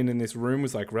walked in, and this room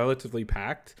was like relatively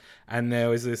packed, and there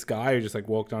was this guy who just like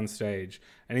walked on stage,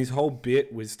 and his whole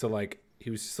bit was to like, he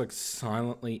was just like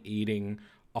silently eating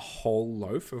a whole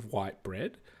loaf of white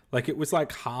bread. Like, it was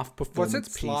like half performance. Was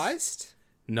it sliced?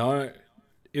 No.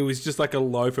 It was just like a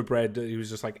loaf of bread that he was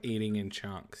just like eating in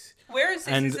chunks. Where is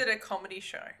this? And is it a comedy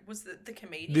show? Was the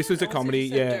comedian? This was a or comedy, it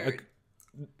just a yeah. dude?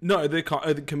 No,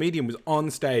 the comedian was on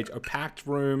stage, a packed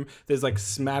room. There's like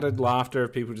smattered laughter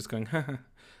of people just going, ha, ha,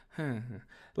 ha.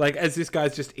 Like, as this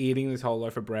guy's just eating this whole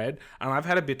loaf of bread. And I've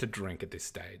had a bit to drink at this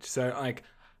stage. So, like,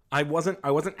 I wasn't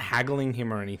haggling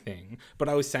him or anything, but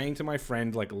I was saying to my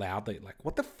friend, like, loudly, like,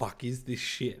 what the fuck is this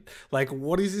shit? Like,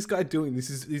 what is this guy doing?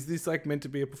 Is this like meant to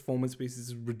be a performance piece? This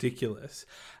is ridiculous.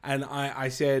 And I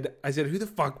said, who the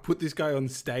fuck put this guy on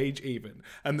stage even?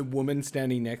 And the woman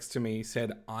standing next to me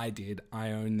said, I did.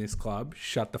 I own this club.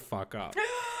 Shut the fuck up.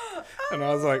 And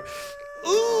I was like,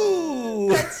 ooh.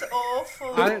 That's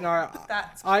awful. I don't know.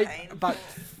 That's painful. But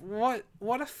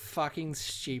what a fucking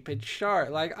stupid show.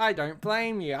 Like, I don't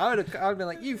blame you. I'd be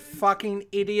like, you fucking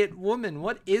idiot woman.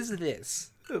 What is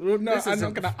this? Well, no, This I'm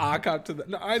isn't- not going to arc up to that.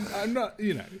 No, I'm not,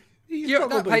 you know. Yeah,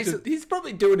 that place- He's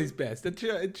probably doing his best.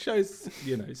 It shows,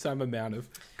 you know, some amount of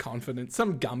confidence,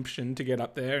 some gumption to get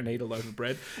up there and eat a loaf of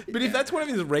bread. But if that's one of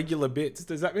his regular bits,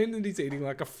 does that mean that he's eating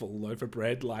like a full loaf of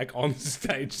bread, like on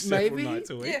stage several Maybe. nights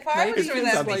a week? Yeah, if I was Maybe doing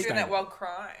it's that, I'd be like- doing that while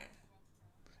crying.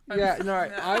 Yeah, no,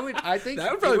 I think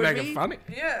That would probably it make be, it funny.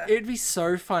 Yeah. It'd be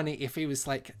so funny if he was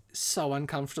like so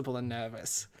uncomfortable and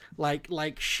nervous, like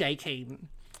shaking.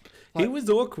 He was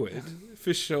awkward,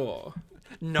 for sure.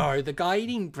 No, the guy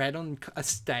eating bread on a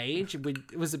stage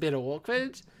was a bit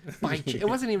awkward. It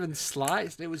wasn't even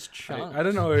sliced; it was chunked. I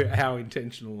don't know how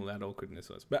intentional that awkwardness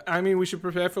was. But, I mean, we should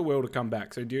prepare for Will to come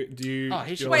back. So do you... Oh, he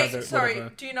do should- you Wait, have sorry.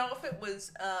 whatever- Do you know if it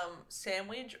was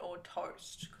sandwich or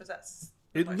toast? Because that's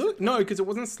It looked... No, because it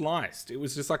wasn't sliced. It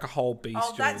was just like a whole beef oh,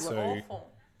 stew. that's So, awful.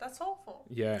 That's awful.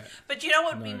 yeah. But do you know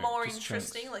what would be No, more just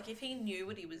interesting? chunks. Like if he knew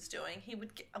what he was doing,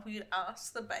 we would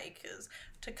ask the bakers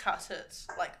to cut it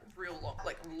like real long,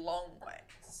 like long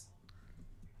ways.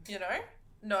 You know,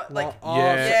 not like Oh,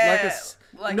 yeah,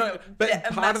 like No, a but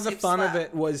part of the massive fun of slab.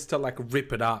 it was to like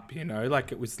rip it up, you know,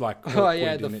 like it was like Oh,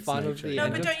 yeah, awkward the in its fun of nature. the No,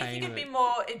 but don't you think it'd be entertainment.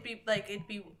 more? It'd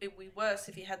be worse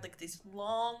if you had like this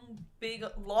long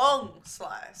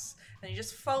slice and he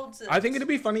just folds it. I think it'd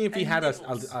be funny if he and had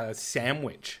nibbles. a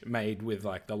sandwich made with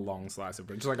like the long slice of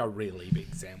bread, just like a really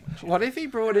big sandwich. What if he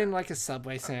brought in like a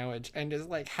Subway sandwich and just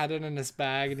like had it in his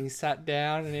bag and he sat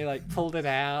down and he like pulled it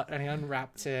out and he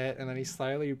unwrapped it and then he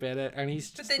slowly bit it and he's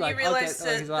But just then like, you I'll realise get- like,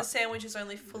 that he's the like, sandwich is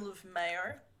only full of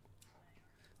mayo.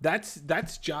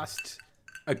 That's just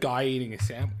a guy eating a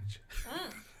sandwich.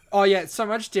 oh yeah, it's so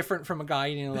much different from a guy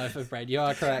eating a loaf of bread. You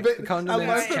are correct. But The a condiments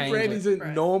loaf of change bread it. isn't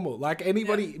Right. normal. Like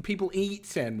people eat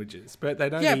sandwiches, but they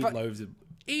don't Yeah, eat but- loaves of.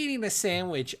 Eating a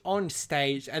sandwich on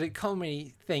stage at a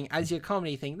comedy thing as your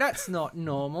comedy thing, that's not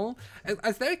normal.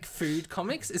 Is there food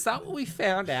comics? Is that what we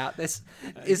found out? Is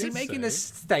he guess making so. this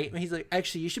statement? He's like,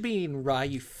 actually, you should be eating rye,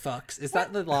 you fucks. Is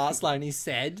that the last line he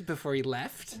said before he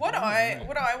left? What I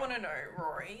want to know,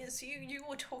 Rory, is you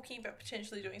were talking about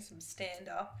potentially doing some stand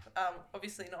up.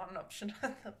 Obviously not an option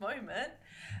at the moment.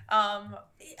 Are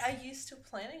you still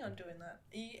planning on doing that?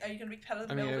 Are you going to be part of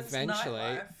the I mean, Melbourne's eventually.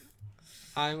 nightlife?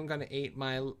 I'm gonna eat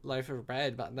my loaf of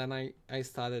bread, but then I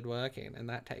started working, and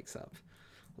that takes up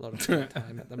a lot of free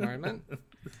time at the moment.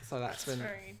 So that's been.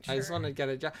 Very I just true. want to get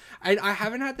adjust. I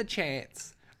haven't had the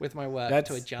chance with my work to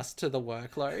That's- adjust to the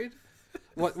workload.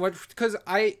 What? Because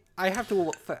I have to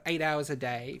work for 8 hours a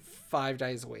day, 5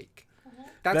 days a week.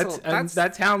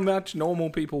 That's how much normal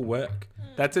people work.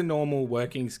 That's a normal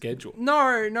working schedule.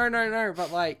 No.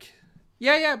 But like,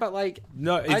 yeah. But like,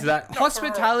 No, is that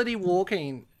hospitality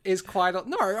walking is quite a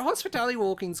hospitality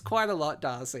walking's quite a lot,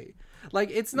 Darcy.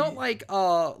 Like, it's not like,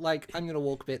 oh, like, I'm gonna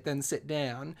walk a bit, then sit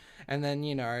down, and then,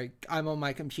 you know, I'm on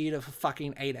my computer for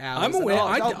fucking 8 hours. I'm aware.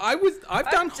 I've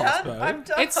done hospo. I've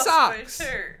done It hospo sucks. too.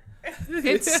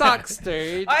 It sucks,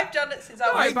 dude. I've done it since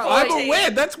I was but 14. I'm aware.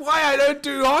 That's why I don't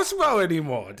do hospo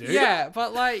anymore, dude. Yeah,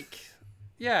 but like,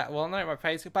 yeah, well, no, my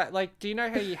face, but like, do you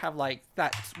know how you have like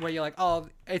that where you're like, oh,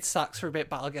 it sucks for a bit,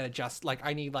 but I'll get adjust. Like,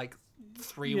 I need like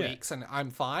 3 Yeah. weeks and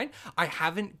I'm fine. I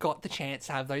haven't got the chance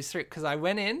to have those 3 because I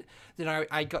went in, then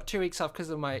I got 2 weeks off because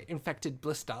of my infected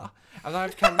blister, and then I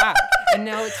have to come back, and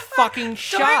now it's fucking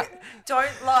shut. Don't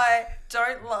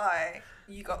lie.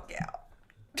 You got gout.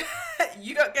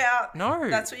 You got gout. No.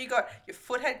 That's what you got. Your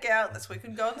foot had gout. That's where you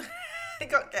can go. You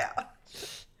got gout.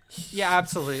 Yeah,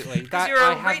 absolutely. That You're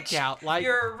I a have rich. gout. Like,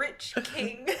 You're a rich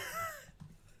king.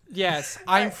 yes,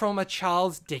 I'm from a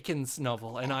Charles Dickens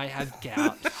novel, and I had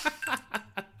gout.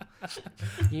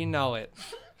 You know it.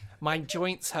 My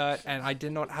joints hurt, and I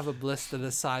did not have a blister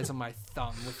the size of my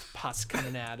thumb with pus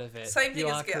coming out of it. Same thing you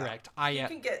as are gout. correct. You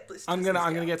can get blisters. I'm as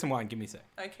gonna gout. get some wine. Give me a sec.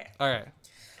 Okay. All right.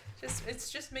 It's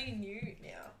just me and you now.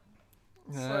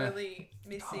 Yeah. Slowly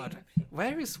missing. God,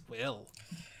 where is Will?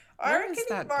 I where reckon is he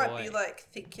that might boy? be like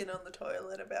thinking on the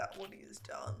toilet about what he has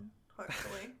done.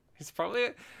 Hopefully.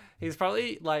 He's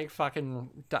probably like fucking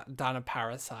done a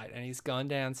parasite, and he's gone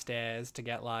downstairs to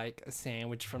get like a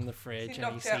sandwich from the fridge, He and he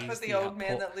knocked out sees with the the old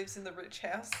man outpour- that lives in the rich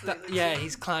house. that he lives Yeah, in.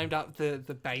 he's climbed up the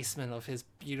basement of his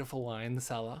beautiful wine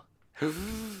cellar. They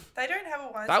don't have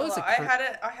a wine That was cellar. a cr-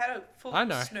 I had a full I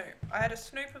know. snoop. I had a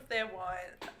snoop of their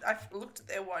wine. I looked at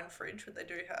their wine fridge, what they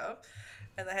do have,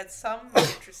 and they had some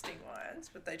interesting wines,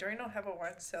 but they do not have a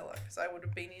wine cellar because I would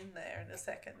have been in there in a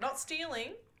second. Not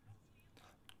stealing,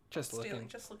 Just looking.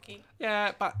 just looking.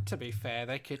 Yeah, but to be fair,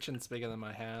 their kitchen's bigger than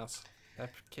my house.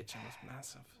 Their kitchen is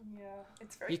massive. Yeah,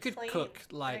 it's very You could clean. cook,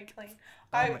 very like- clean.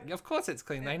 Oh my, of course it's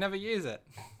clean. They never use it.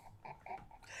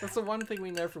 That's the one thing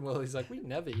we know from Will. He's like, we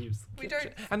never use the We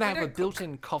kitchen. don't- And they we have a don't cook.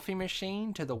 built-in coffee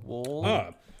machine to the wall.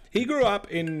 Oh, he grew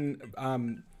up in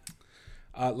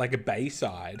like a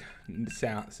Bayside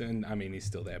south, and I mean he's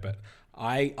still there, but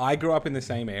I grew up in the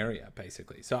same area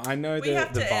basically, so I know we the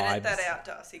have to vibes. edit that out,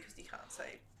 Darcy, because you can't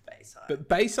say Bayside. But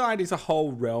Bayside is a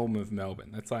whole realm of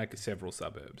Melbourne. That's like several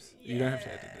suburbs. You don't have to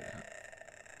edit it out.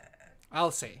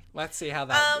 I'll see. Let's see how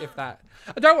that, if that...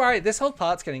 Don't worry, this whole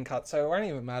part's getting cut, so it won't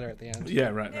even matter at the end. Yeah,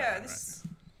 right. yeah, right,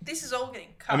 this is all getting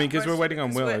cut. I mean, 'cause we're most of waiting it, on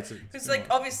 'cause Will, we're- it's- Because, like,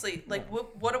 obviously, like,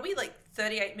 what are we, like,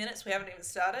 38 minutes? We haven't even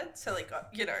started. So, like,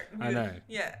 you know. I know.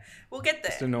 Yeah. We'll get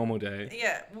there. It's a normal day.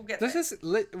 Yeah, we'll get This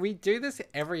there. is we do this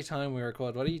every time we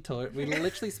record. What are you talking? We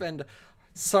literally spend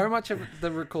so much of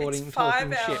the recording It's 5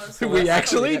 talking hours. shit. We Well,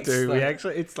 actually that's do. We like-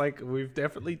 actually, it's like we've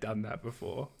definitely done that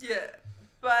before. Yeah.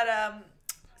 But,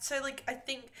 so, like, I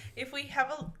think if we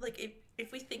have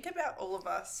if we think about all of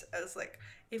us as, like,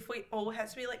 if we all had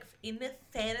to be, like, in the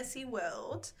fantasy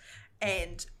world,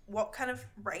 and what kind of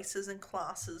races and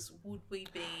classes would we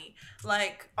be?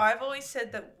 Like, I've always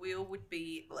said that Will would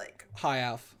be, like, High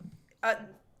elf.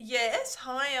 yes,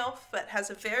 high elf, but has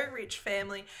a very rich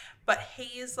family, but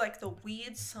he is, like, the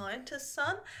weird scientist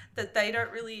son that they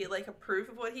don't really, like, approve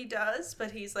of what he does,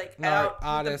 but he's, like, No, out with the-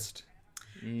 artist.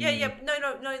 Yeah, no,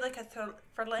 like a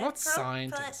Not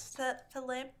scientist.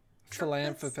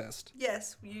 Philanthropist.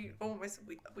 Yes, we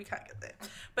can't get there,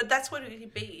 but that's what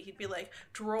he'd be. He'd be like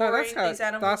drawing No, that's how. these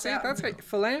animals That's out. That's how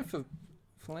philanthropist.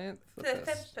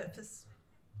 Philanthropist.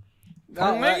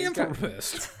 Oh, right, he's got-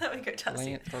 Philanthropist. There we go, Darcy.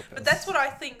 Philanthropist. But that's what I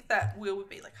think that Will would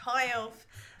be, like high elf.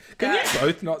 Can you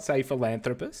both not say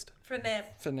philanthropist? Phina-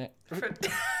 For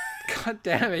God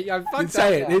damn it! I fucked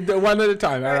Say that it up. one at a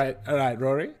time. All right,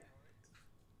 Rory.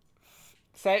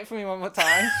 Say it for me one more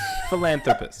time.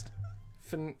 Philanthropist.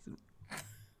 Fin-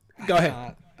 Go ahead.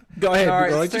 uh, Go ahead. no,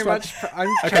 Rory, it's too just much. I'm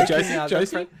Okay, choking Josie, now.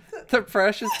 Josie? The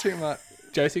pressure's too much.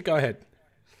 Josie, go ahead.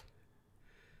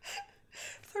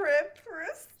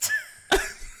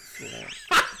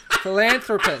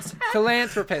 philanthropist.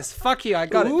 Philanthropist. Fuck you! I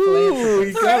got it. Ooh,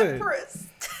 you got it. Philanthropist.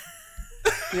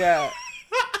 Yeah.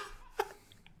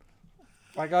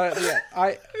 I got it. Yeah.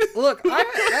 I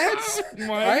had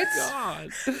My I had-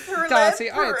 God. Darcy,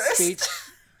 I had Philanthropist. speech.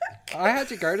 I had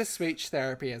to go to speech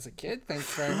therapy as a kid.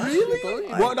 Thanks very much. Really?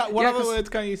 Bully. What Yeah, other 'cause- words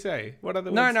can you say? What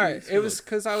other No, words? no, do you it feel? was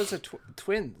because I was a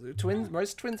twin. Twins,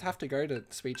 most twins have to go to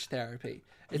speech therapy.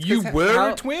 It's You 'cause were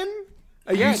how- a twin?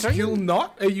 Are Yeah, you don't still you-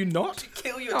 not? Are you not?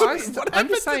 Kill your No, I twin. What I'm happened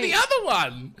just to the saying- other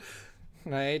one?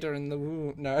 Later in the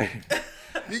womb. No.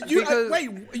 You, Because- wait,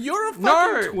 you're a fucking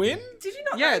No. twin? Did you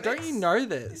not Yeah, know don't this? you know He's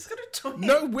this? got a twin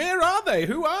No, where are they?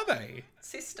 Who are they?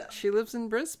 sister. She lives in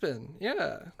Brisbane.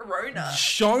 Yeah. Rona.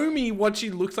 Show me what she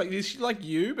looks like. Is she like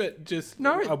you, but just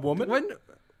No, a woman?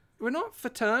 We're not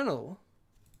fraternal.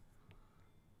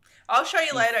 I'll show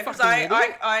you later because fucking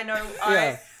idiot. I know.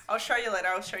 Yeah. I'll show you later.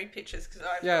 I'll show you pictures because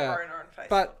I've Yeah. got Rona on Facebook.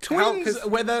 But how- Twins, 'cause-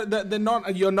 whether they're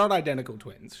not, you're not identical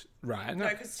twins, right? no,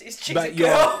 because she's But a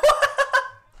girl.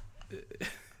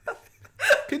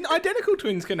 Identical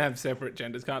twins can have separate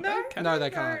genders, can't No. they? Can No, they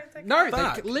No, can't. they No,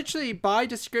 Fuck. literally by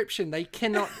description, they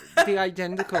cannot be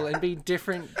identical and be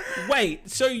different. Wait,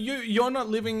 so you're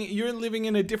living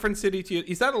in a different city to you.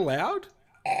 Is that allowed?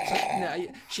 No,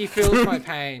 she feels my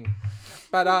pain.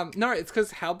 But no, it's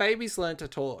because how babies learn to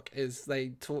talk is they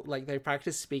talk like they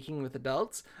practice speaking with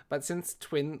adults. But since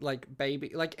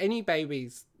any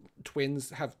babies, twins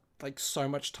have like so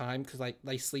much time because like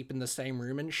they sleep in the same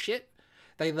room and shit.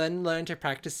 They then learn to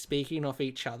practice speaking off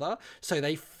each other, so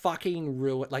they fucking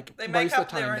ruin. Like They make most of up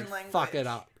the time, their they own language. fuck it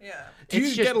up. Yeah. Do you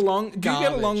It's get just along? Do you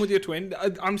get along garbage. with your twin?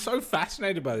 I'm so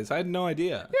fascinated by this. I had no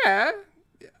idea. Yeah,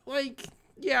 like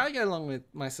yeah, I get along with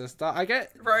my sister. I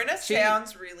get. Rona She-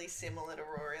 sounds really similar to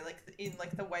Rory, like in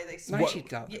like the way they speak. No, she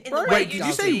does. Yeah, in the way Wait, you did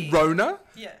you say speak. Rona?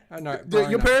 Yeah. Oh no,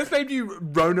 Your Brona. parents named you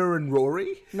Rona and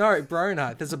Rory? No,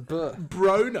 Brona. There's a B.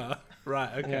 Brona.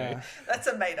 Right. Okay. Yeah. That's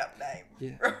a made up name.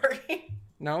 Yeah. Rory.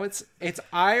 No, it's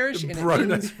Irish and it Brona.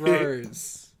 means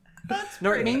rose. That's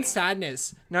No, it pretty. means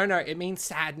sadness. No, it means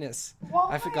sadness.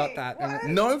 I forgot that. And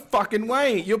Why? No fucking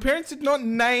way. Your parents did not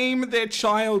name their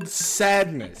child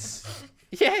Sadness.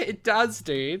 yeah, it does,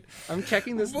 dude. I'm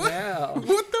checking this What? now.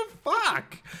 What the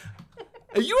fuck?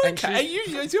 Are you And okay?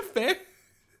 Is your fair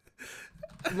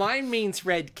Mine means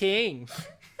Red King.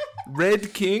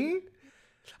 Red King?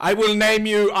 I will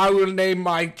name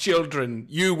my children.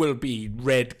 You will be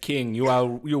Red King. You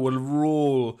will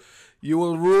rule. You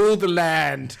will rule the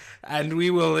land, and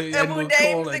we will. And we'll we'll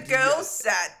name call the it- girl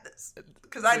Sadness.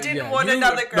 Because I didn't Yeah, want you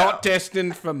another were girl. Not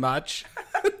destined for much.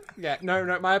 Yeah,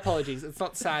 no, my apologies. It's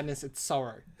not sadness, it's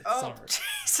sorrow. It's Oh, sorrow.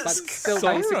 Jesus But still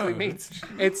Sorrow. basically means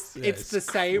it's the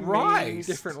same meaning, Christ.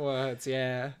 different words,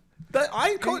 yeah.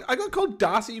 I got called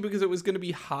Darcy because it was going to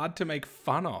be hard to make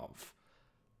fun of.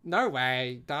 No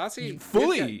way. Darcy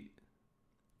Fully.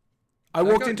 I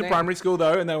walked got into named. primary school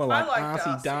though, and they were like,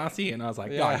 like Darcy, and I was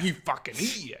like, Yeah. oh, you fucking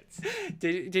idiots.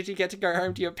 Did you get to go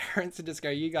home to your parents and just go,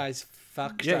 you guys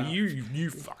fucked Yeah, up? you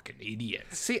fucking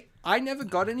idiots. See, I never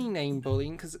got any name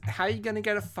bullying because how are you gonna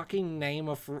get a fucking name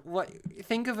of what?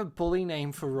 Think of a bully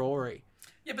name for Rory.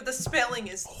 Yeah, but the spelling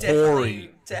is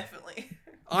Hoary. definitely.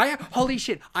 Holy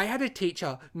shit! I had a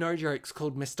teacher, no jokes,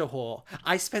 called Mr. Hoare.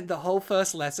 I spent the whole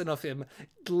first lesson of him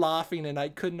laughing, and I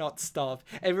could not stop.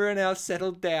 Everyone else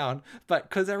settled down, but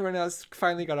because everyone else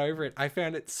finally got over it, I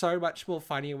found it so much more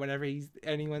funny whenever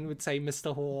anyone would say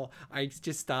Mr. Hoare. I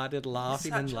just started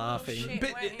laughing Such and a little laughing. shit.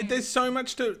 But Weren't you? there's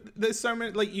so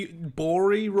many like you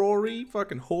Bory Rory,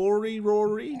 fucking hoary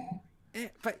Rory.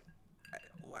 But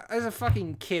as a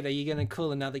fucking kid, are you gonna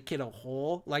call another kid a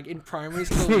whore? Like in primary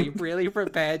school, are you really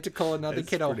prepared to call another That's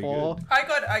kid a pretty whore?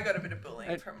 good. I got a bit of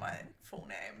bullying from my full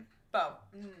name, but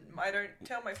I don't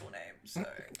tell my full name, so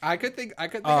I could think Oh,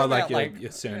 about like like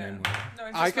your surname. no.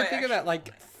 It's I just could my think of actual about like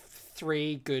name.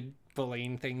 3 good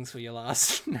bullying things for your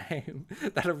last name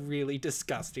that are really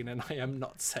disgusting, and I am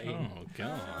not saying. Oh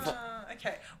god.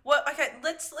 Okay. Well, okay.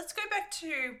 Let's go back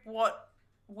to what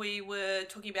we were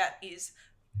talking about. Is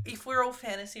if we're all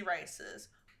fantasy racers,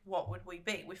 what would we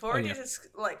be? We've already yeah. just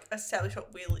like established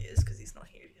what Will is because he's not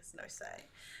here. He has no say.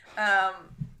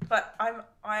 But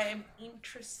I'm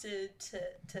interested to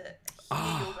hear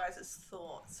your guys'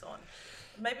 thoughts on.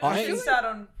 Maybe we I should feel start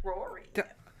on Rory.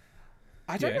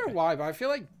 I don't Yeah, know okay. why, but I feel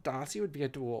like Darcy would be a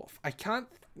dwarf. I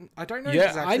don't know Yeah,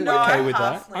 exactly. I'm what- okay a with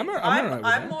that. halfling. I'm alright with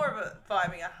I'm that. more of a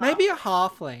vibing a half. Maybe a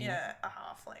halfling. Yeah, a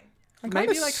halfling.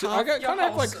 Maybe like half. I kind of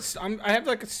have like wholesome. I have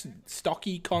like a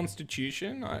stocky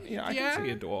constitution. I Yeah. can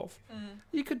see a dwarf.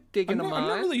 You could dig I'm in a not, I'm not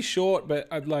mine. really short, but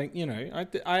I'd like I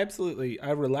absolutely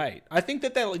I relate. I think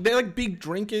that they're like big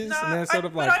drinkers and they're sort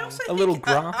of but like I also a little think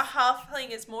gruff. A halfling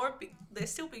is more big. They're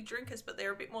still big drinkers, but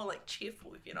they're a bit more like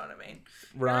cheerful, if you know what I mean.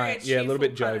 Right, Very yeah, a little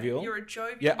bit cheerful kinda- jovial. You're a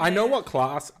jovial. Yeah, I know man. what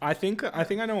class. I think I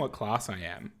know what class I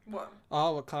am. What?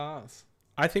 Oh, what class?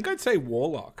 I think I'd say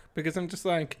warlock because I'm just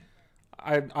like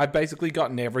I've basically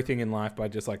gotten everything in life by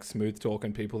just like smooth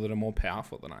talking people that are more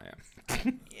powerful than I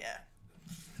am.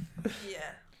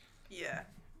 Yeah.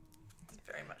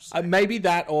 Very much so. Maybe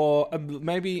that, or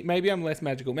maybe I'm less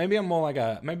magical. Maybe I'm more like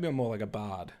a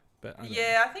bard. But I don't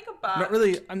know. I think a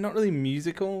bard. I'm not really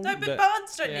musical. No, but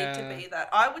bards don't need Yeah. to be that.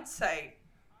 I would say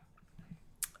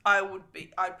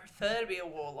I'd prefer to be a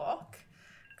warlock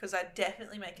because I'd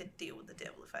definitely make a deal with the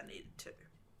devil if I needed to.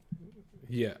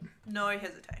 Yeah. No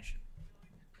hesitation.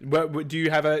 But do you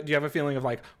have a feeling of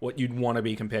like what you'd want to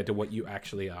be compared to what you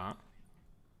actually are?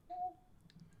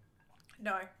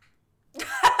 No.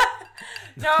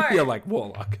 No. You're like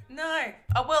warlock. No.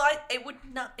 It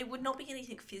would not be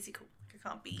anything physical.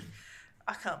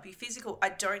 I can't be physical. I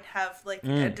don't have like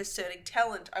a discerning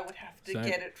talent. I would have to Same.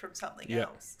 get it from something Yeah.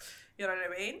 else. You know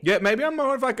what I mean? Yeah, maybe I'm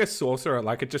more of like a sorcerer.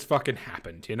 Like it just fucking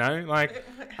happened, you know. Like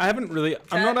I haven't really.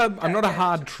 I'm not a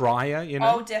hard trier, you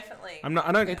know. Oh, definitely.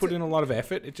 I don't put in a lot of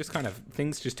effort. It just kind of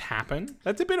things just happen.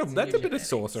 That's a bit of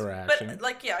sorcerer action. But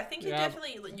like, yeah, I think you're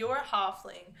you're a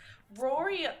halfling.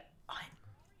 Rory,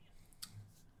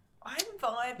 I'm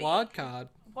vibing. Wild card.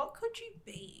 What could you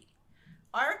be?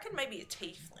 I reckon maybe a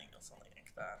tiefling or something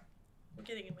like that. We're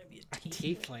getting maybe a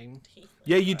Tiefling.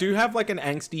 Yeah, you do have like an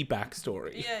angsty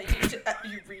backstory. Yeah,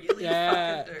 you really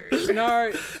Yeah. fucking do.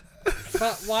 No,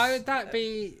 but why would that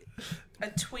be? A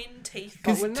twin tiefling.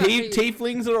 But wouldn't that be-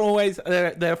 Tieflings are always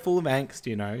they're full of angst,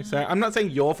 you know. So I'm not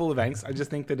saying you're full of angst. I just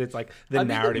think that it's like the I'd be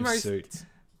the narrative most- suits.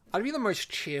 I'd be the most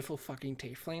cheerful fucking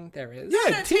tiefling there is.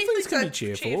 Yeah, No, tieflings can are be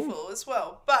cheerful. as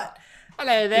well, but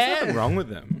Hello There's nothing there. wrong with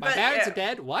them. My But, parents yeah. are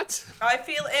dead. What? I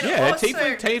feel and Yeah, also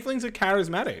tieflings are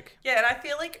charismatic. yeah, and I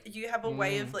feel like you have a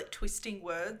way of like twisting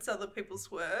words, other people's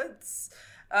words.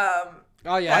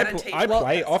 Oh yeah. I don't I Well,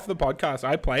 play that's- off the podcast.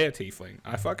 I play a tiefling.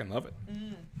 I fucking love it.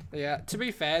 Yeah, to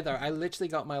be fair though, I literally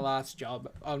got my last job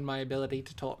on my ability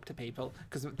to talk to people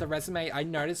because the resume I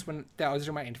noticed when I was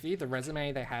doing my interview, the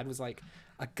resume they had was like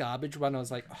a garbage one. I was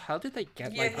like, how did they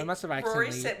get? Yeah, Like, I must have Rory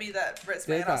accidentally. sent me that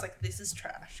resume, did and I was that. like, "This is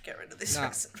trash. Get rid of this Nah.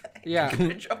 resume. Yeah. Get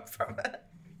a job from it."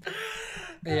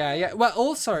 Yeah. Well,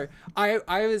 also, I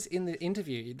was in the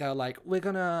interview. They were like, we're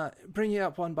gonna bring you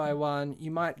up one by one.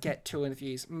 You might get 2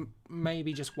 interviews,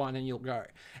 maybe just 1, and you'll go.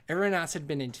 Everyone else had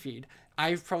been interviewed.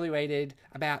 I've probably waited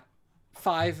about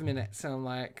 5 minutes, and I'm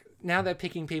like, now they're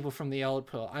picking people from the old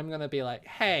pool. I'm gonna be like,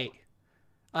 hey,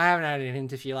 I haven't had an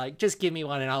interview. Like, just give me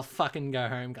one, and I'll fucking go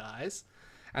home, guys.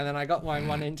 And then I got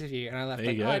one interview, and I left There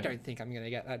like, you oh, I go. don't think I'm gonna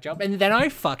get that job. And then I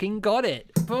fucking got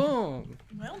it. Boom.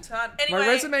 Well done. Anyway, My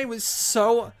resume was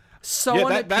so Yeah,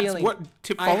 unappealing. that's what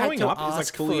I had following to up is like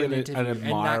ask fully for an interview, and that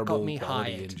admirable got me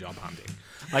quality hired. in job hunting.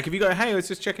 Like if you go, hey, I was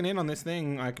just checking in on this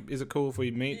thing. Like, is it cool if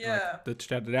we meet? Yeah. Like, let's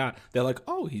chat it out. They're like,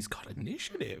 oh, he's got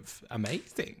initiative.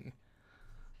 Amazing.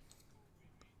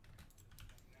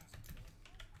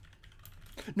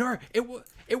 No,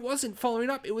 it wasn't following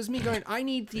up. It was me going, I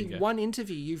need the you go. one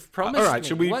interview you've promised All right, me.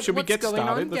 should we What's get going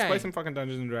started? on, Let's play gang? some fucking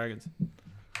Dungeons and Dragons.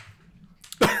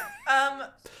 So-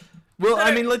 Well,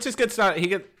 I mean, let's just get started. He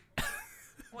get.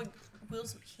 well,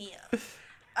 Will's here. Wait.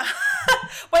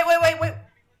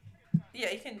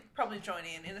 Yeah, you can probably join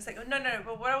in a second. No.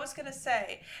 But what I was gonna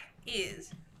say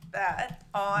is that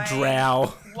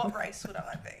Drow. What race would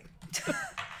I be?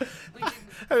 We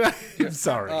didn't- I'm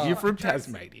sorry, Oh. you're from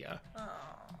Tasmania.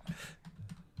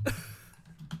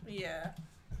 yeah.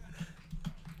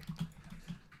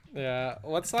 Yeah,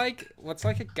 what's like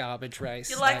a garbage race?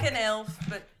 You're like an elf,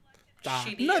 but Dark.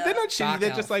 shittier. No, they're not shitty. Dark They're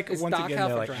elf. just like Is once dark again elf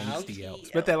they're a like drow? angsty elves,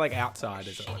 Shitty but they're like elf.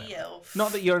 outsiders or Shitty whatever. elf.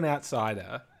 Not that you're an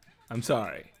outsider. I'm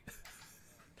sorry.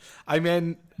 I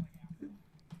mean,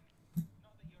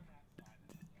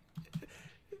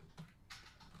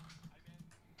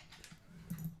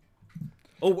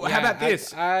 oh, how about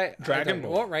this? I Dragon don't know.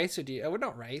 Ball. What race would you?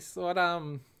 Not race. What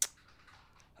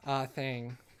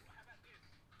thing?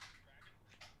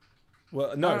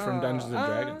 Well, no, from Dungeons and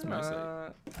Dragons mostly.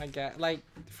 I get like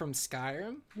from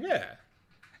Skyrim. Yeah.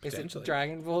 Is it Potentially.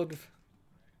 Dragon Ball?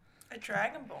 A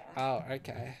dragonborn. Oh,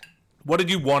 okay. What did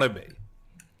you want to be?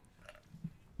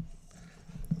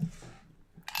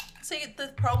 See, the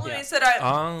problem Yeah. is that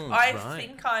I right.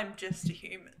 think I'm just a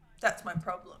human. That's my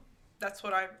problem. That's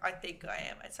what I think I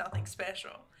am. It's nothing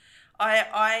special.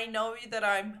 I know that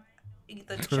I'm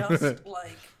either just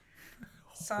like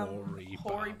some Hoary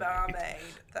hoary barmaid. barmaid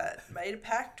that made a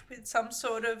pact with some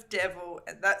sort of devil,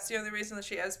 and that's the only reason that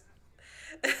she has.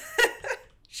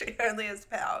 She only has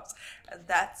powers, and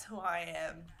that's who I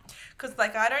am. Because,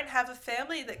 like, I don't have a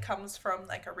family that comes from,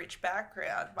 like, a rich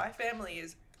background. My family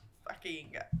is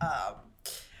fucking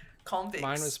convicts.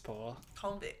 Mine was poor.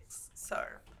 Convicts. So,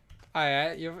 Oh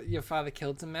yeah, your father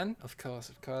killed some men. Of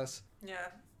course. yeah.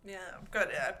 Yeah, I've got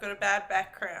a bad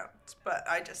background, but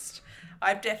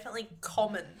I'm definitely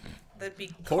common. There'd be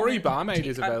Corey common- Barmaid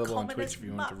is I'm available on common Twitch as if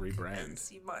you want to muck, rebrand.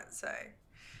 as you might say.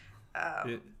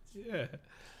 Yeah.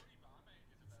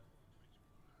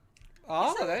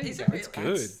 Oh, it- there you is go. it It's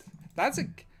really? Good. That's a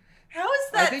How is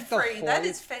I that think the free? That Hoy-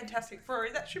 is fantastic.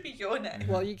 Rory, that should be your name.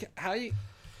 well.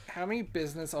 How many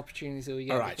business opportunities do we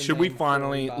get? All with right. the Should we name Corey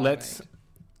finally Barmaid? let's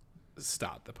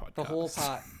start the podcast? the whole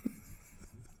part?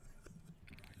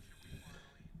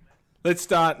 Let's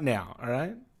start now. All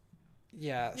right.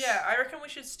 Yes. Yeah, I reckon we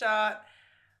should start.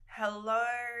 Hello,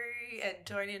 and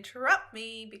don't interrupt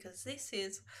me because this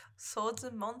is Swords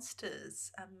and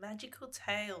Monsters, a magical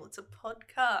tale. It's a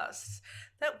podcast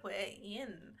that we're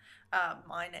in.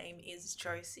 My name is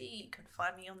Josie. You can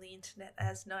find me on the internet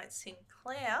as Knight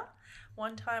Sinclair.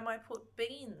 One time I put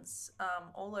beans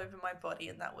all over my body,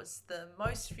 and that was the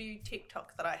most viewed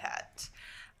TikTok that I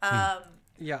had.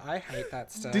 Yeah, I hate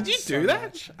that stuff. Did you so do that?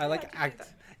 much. I I like did do act. that.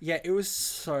 Yeah, it was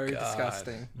so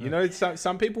disgusting. You know,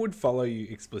 some people would follow you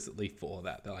explicitly for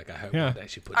that. They're like, I hope Yeah. one day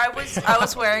she puts. I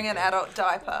was wearing an adult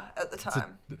diaper at the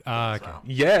time. Okay. well.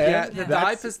 Yeah. Yeah, the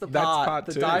diaper's the part.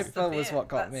 The two. diaper was Bit, what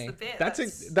got that's me. the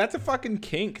bit, That's a fucking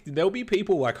kink. There'll be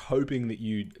people like hoping that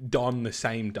you don the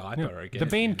same diaper again. The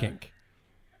bean you know? kink.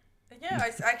 Yeah,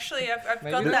 I've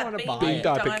Maybe got they that wanna bean buy Bean it.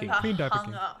 diaper diaper king. Bean diaper hung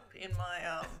king. up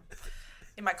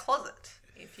in my closet.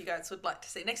 If you guys would like to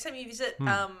see, next time you visit,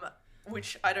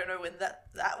 which I don't know when that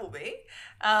will be,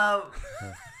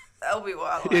 that'll be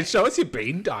wild. Yeah, show us your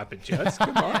bean diaper, Jess.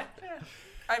 Come on. Yeah,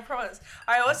 I promise.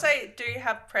 I also do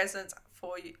have presents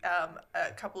for you,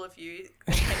 a couple of you.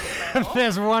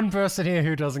 There's one person here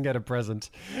who doesn't get a present.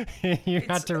 You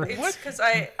had to. It's because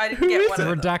I didn't get one of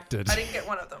them. Redacted. I didn't get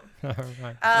one of them.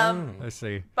 Right. I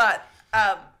see. But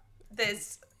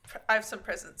I have some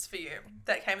presents for you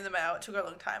that came in the mail. It took a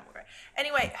long time.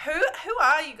 Anyway, who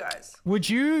are you guys? Would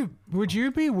you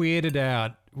be weirded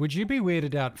out? Would you be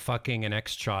weirded out fucking an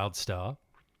ex-child star?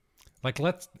 Like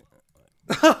let's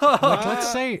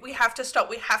say We have to stop.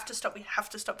 We have to stop. We have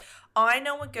to stop. I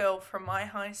know a girl from my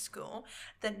high school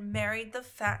that married the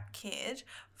fat kid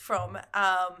from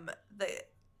the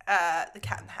Cat in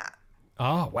the Hat.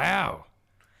 oh wow,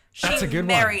 She That's a good one.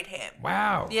 married him.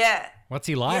 wow. Yeah. What's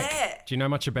he like? Yeah. Do you know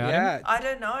much about him? Yeah. I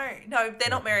don't know. No, they're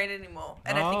not married anymore,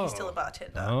 and I think he's still a Oh.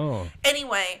 bartender. Oh.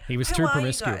 Anyway, He was who too are you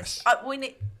promiscuous. guys?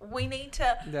 We need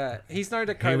to. Yeah, he's no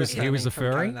Dakota. He was a Fanning from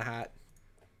Cat furry? in the Hat.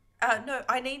 No,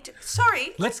 I need to. Sorry,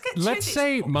 let's get to Let's this.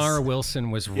 say Mara Wilson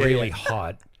was really yeah.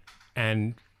 hot,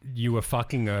 and you were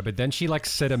fucking her, but then she like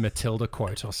said a Matilda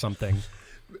quote or something.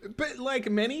 But like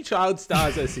many child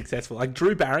stars are successful. Like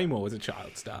Drew Barrymore was a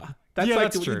child star. That's Yeah,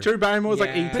 like that's true. Drew Barrymore was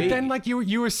like Yeah. E.T. But then like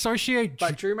you associate,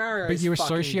 But Drew Barrymore but is you fucking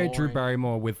associate Drew boring.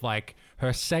 Barrymore with like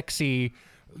her sexy,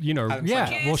 yeah, Do you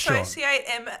well sure. associate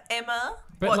Emma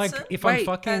But Watson? like if Wait, I'm as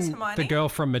fucking Hermione? the girl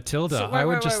from Matilda, So, wait, I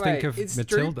would wait, just wait, think wait. of It's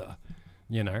Drew- Matilda.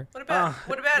 You know. What about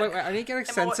Wait, I need to get a Emma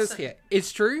census Watson? here.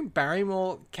 Is Drew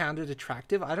Barrymore counted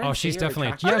attractive? I don't. Oh, see she's her definitely.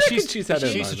 attractive. Yeah, reckon she's she's had her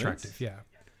she's moments. attractive. Yeah.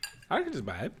 I reckon it's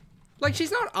bad. Like,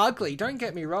 she's not ugly, don't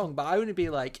get me wrong, but I want to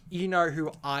be like, you know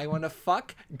who I want to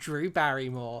fuck? Drew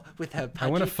Barrymore with her pudgy I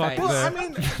want to fuck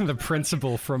face. the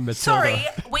principal from Matilda. Sorry,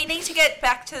 we need to get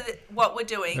back to what we're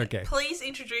doing. Okay. Please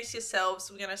introduce yourselves.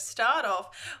 We're going to start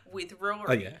off with Rory.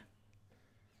 Oh yeah.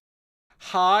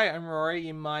 Hi, I'm Rory.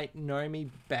 You might know me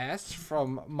best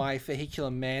from my vehicular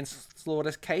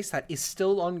manslaughter case that is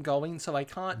still ongoing, so I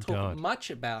can't talk God. much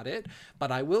about it.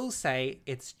 But I will say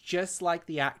it's just like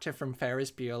the actor from Ferris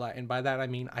Bueller, and by that I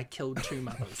mean I killed two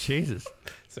mothers. Jesus.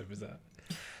 So bizarre.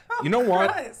 Oh, You know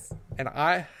what? Christ. and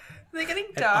I They're getting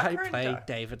and I darker and played darker.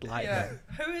 David Lightman. Yeah.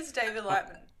 Who is David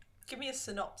Lightman? Give me a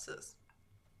synopsis.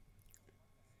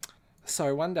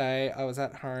 So one day I was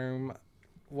at home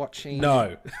watching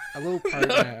No, a little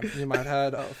program you might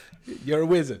heard of. you're a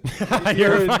wizard.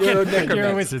 You're a necromancer. you're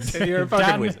a wizard. You're a fucking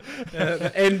Dan. wizard.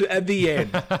 And at the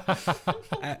end,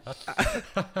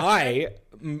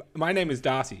 my name is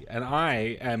Darcy, and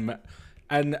I am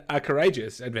a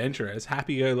courageous, adventurous,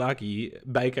 happy-go-lucky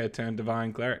baker turned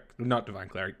divine cleric. Not divine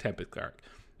cleric, tempest cleric.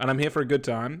 And I'm here for a good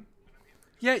time.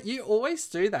 Yeah, you always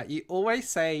do that. You always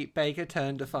say Baker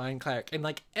turned Define Cleric, and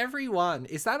like everyone,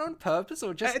 is that on purpose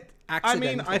or just I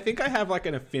accidental? mean, I think I have like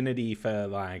an affinity for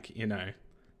like, you know,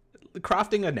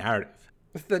 crafting a narrative.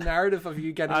 the narrative of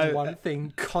you getting one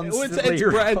thing Well, constantly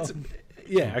wrong.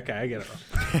 yeah, okay, I get it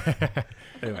wrong.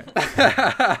 Anyway,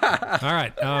 All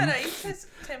right. I don't know. You says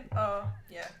oh,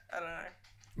 yeah. I don't know.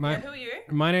 My, Who are you?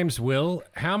 my name's Will.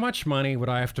 How much money would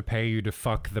I have to pay you to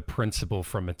fuck the principal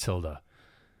from Matilda?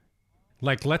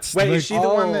 Like let's Wait, like, is she the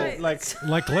one Oh. that like?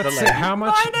 like let's say lady? how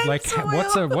much My name's like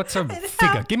what's a Will, and figure?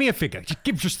 how- Give me a figure.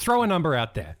 Just throw a number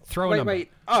out there. Throw a Wait, number.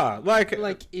 wait. Oh, Like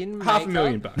in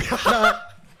 $500,000. No,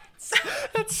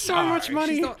 That's so much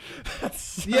money. she's not.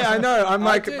 Yeah, I know. I'm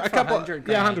like do it a for couple. 100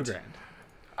 Yeah, grand. 100 grand.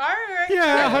 I reckon. Yeah,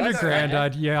 Yeah, 100 that's grand. fair.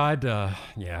 I'd yeah.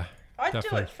 I'd do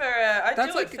definitely. it for. I'd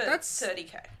That's do like- it for that's-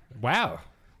 30K. Wow.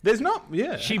 There's not.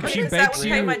 Yeah. She Because that begs would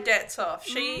pay you. my debts off.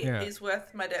 She Yeah. is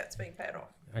worth my debts being paid off.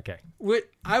 Okay.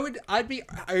 I'd be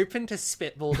open to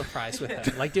spitball the price with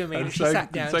her. Like, do you know what I mean? I'm If she so-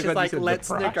 sat down, so she's glad you like, said the let's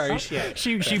price. negotiate.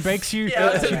 She bakes you Yeah,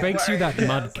 I was she a bit bakes you worried. that Yeah, I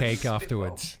mud was like, cake spitball.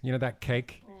 afterwards. You know that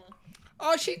cake?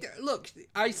 Oh, look.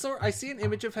 I see an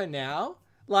image of her now.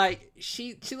 Like,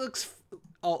 she looks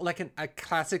like a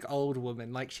classic old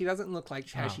woman. Like, she doesn't look like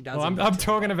how she does. Well, in I'm Matilda.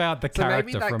 talking about the So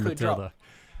maybe character that from could drop.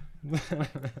 Matilda.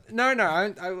 No.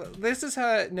 This is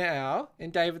her now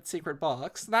in David's secret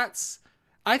box.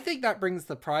 I think that brings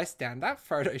the price down. That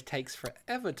photo takes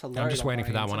forever to load. I'm just on waiting my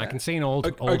for that one. I internet. can see an old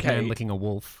Okay. man licking a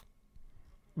wolf.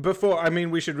 I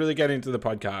mean, we should really get into the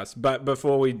podcast, but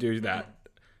before we do that,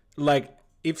 like,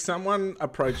 if someone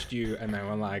approached you and they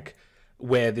were like,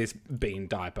 wear this bean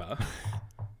diaper,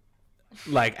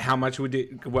 like, how much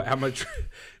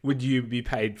would you be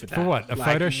paid for that? For what? A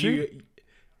Like, photo shoot?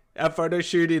 A photo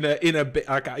shoot in a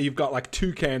like, you've got like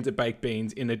 2 cans of baked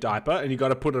beans in a diaper, and you got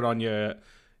to put it on your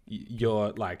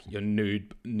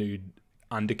nude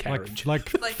undercarriage.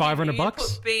 Like Like $500 you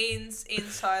bucks? put beans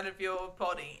inside of your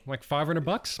body. Like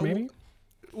 $500 maybe?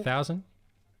 1,000?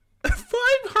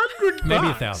 500 Maybe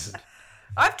bucks. 1,000.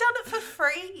 I've done it for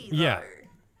free. Though. Yeah.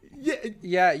 Yeah,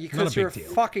 Yeah, because big you're a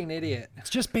deal. fucking idiot. It's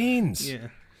just beans. yeah.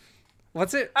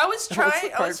 What's it? I was What's the trying.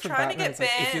 I quote was from trying to Batman? get It's like,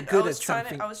 if you're banned. good I was at trying.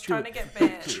 something, I was do trying it. to get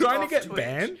banned. Trying to off get Twitch,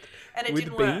 banned and it with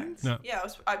didn't beans? work. No. Yeah,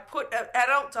 I put an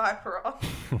adult diaper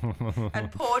on and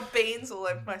poured beans all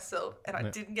over myself, and I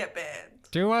didn't get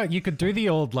banned. You could do the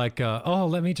old like,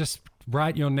 let me just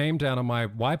write your name down on my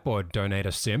whiteboard,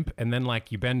 donator simp, and then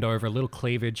like you bend over, little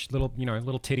cleavage,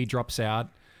 little titty drops out,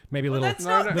 maybe a Well, little, that's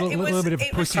not. no. little, It was. little bit of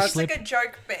It was pussy just slip. like a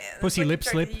joke ban. Pussy Like a lip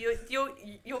joke. slip.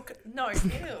 You're no.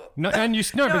 Ew. No, and you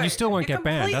no, but you still won't you're get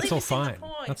banned. completely That's all missing the fine.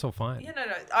 point. That's all fine. Yeah, no.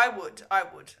 I would. I'd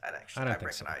actually. I I, don't think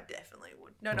reckon so. I definitely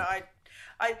would. No,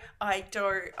 I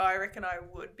don't. I reckon I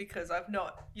would because I've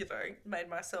not, made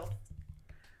myself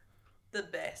the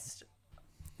best.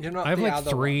 You're not I have the like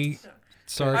other 3. ones.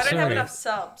 Sorry, I don't have sorry. enough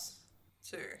subs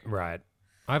to Right.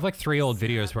 I have like 3 old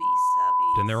videos where,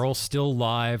 subbies. and they're all still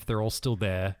live. They're all still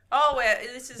there. Oh, well,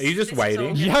 this is. Are you just this is all waiting?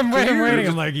 good. Yeah, I'm waiting. Dude.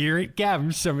 I'm like,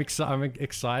 I'm so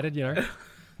excited.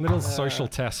 Little social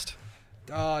test.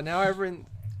 Oh, now everyone.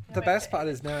 The best part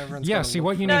is now everyone's. Yeah, gonna see look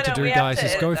what you No, need to no, do, we have guys, to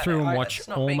is edit go that through out. and watch It's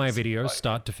not all being my videos, spoken.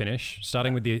 start to finish,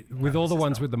 starting with all the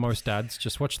ones with the most ads.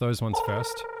 Just watch those ones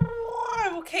first. I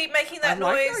will keep making that I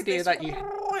like the noise. idea This- that you-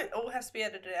 It all has to be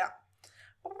edited out.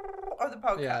 Of the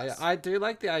podcast. Yeah, I do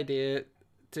like the idea,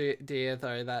 dear,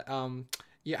 though, that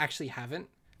you actually haven't,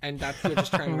 and that's you're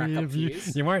just trying to rack up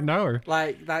views. You won't know.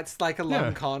 Like that's like a long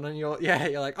Yeah. con, and you're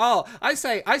like, oh, I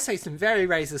say some very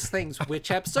racist things. Which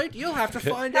episode? You'll have to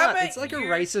find How out. about It's like a you-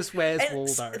 racist Where's And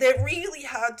Waldo. they're really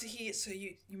hard to hear, so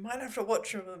you might have to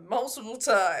watch them multiple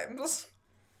times.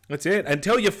 That's it. And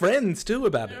tell your friends too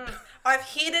about it. I've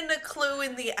hidden a clue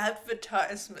in the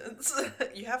advertisements.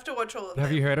 You have to watch all of them.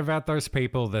 Have you heard about those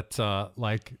people that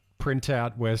like print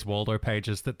out Where's Waldo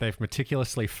pages that they've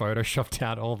meticulously photoshopped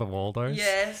out all the Waldos?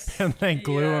 Yes. And they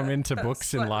glue them into that's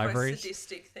books in like libraries. The most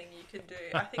sadistic thing you can do.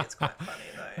 I think it's quite funny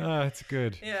though. Oh, it's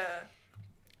good. Yeah.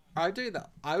 I do that.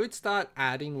 I would start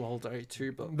adding Waldo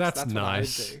to books. That's what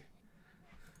nice.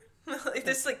 I would do.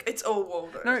 It's like it's all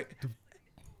Waldo. No,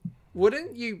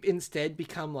 wouldn't you instead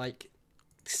become like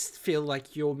feel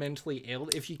like you're mentally ill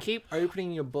if you keep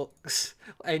opening your books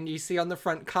and you see on the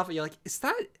front cover you're like, is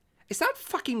that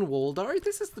fucking Waldo?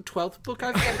 This is the 12th book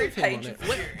I've Every read of him on page it. of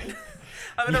June.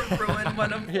 I'm gonna ruin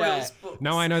one of Yeah. Will's books.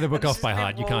 No, I know the book And off it's by just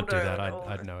heart. been You can't do Waldo that. and all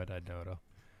I'd that. know it. I'd know it all.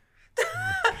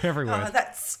 Every word. Oh,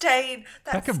 that stain.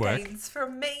 That could work. stains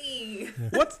from me.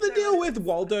 What's the deal with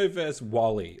Waldo versus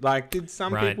Wally? Like, did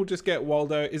some Right. people just get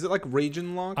Waldo? Is it like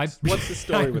region locked? I- What's the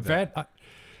story I with that? bet,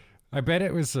 I bet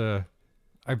it was.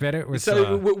 I bet it was.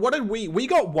 So what did we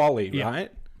got Wally, yeah.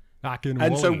 right? Fucking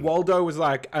And so Wally. Waldo was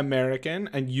like American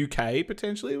and UK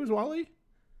potentially was Wally.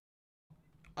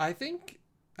 I think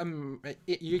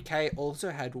UK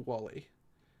also had Wally.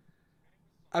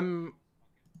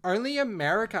 Only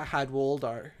America had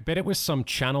Waldo. Bet it was some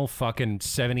channel fucking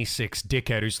 76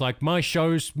 dickhead who's like, my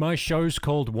show's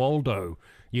called Waldo.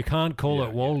 You can't call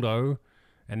it Waldo,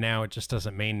 and now it just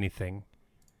doesn't mean anything.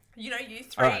 You know, you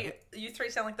three, Alright. you three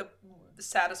sound like the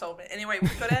saddest old man. Anyway,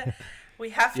 We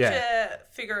have Yeah. to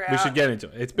figure out We should get into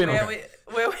it. It's been where okay.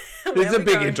 where This is a we're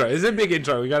big going, intro. This is a big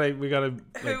intro. We gotta Who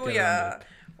get we around are, it.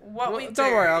 what we Well, do.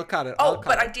 don't worry, I'll cut it. Oh, I'll cut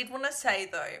but it. I did want to say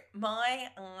though, my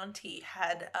auntie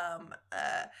had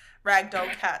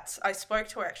ragdoll cats. I spoke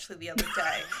to her actually the other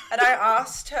day, and I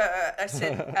asked her. I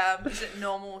said, "Is it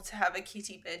normal to have a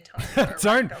kitty bedtime?" For a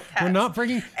Don't. ragdoll cat? We're not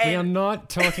bringing. We are And not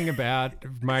talking about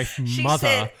my She mother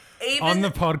said, even, on the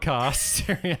podcast.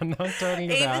 We are not talking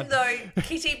even about. though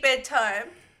kitty bedtime.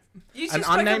 You An just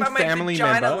spoke unnamed about my family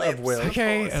vagina member of lips Will.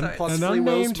 Okay, before, so- an Possibly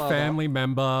Will's unnamed mother. family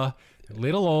member,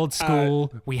 little old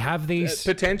school. we have these.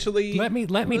 Potentially. Let me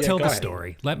Yeah, tell go the ahead.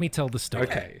 story. Let me tell the story.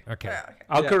 Okay. Okay. Yeah, okay.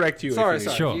 I'll Yeah. correct you. Sorry, if you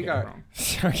sorry, get you it go. wrong.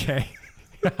 Okay.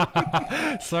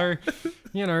 So,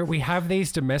 we have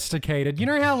these domesticated. You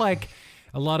know how like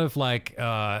a lot of like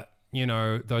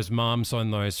those moms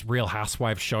on those Real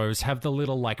Housewives shows have the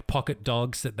little like pocket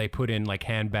dogs that they put in like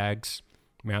handbags.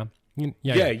 Yeah.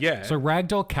 Yeah. So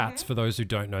ragdoll cats, for those who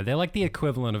don't know, they're like the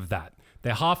equivalent of that.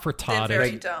 They're half They're retarded.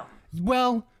 very dumb.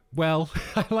 Well,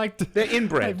 I like to. They're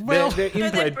inbred. Well- they're No,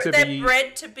 inbred to they're be.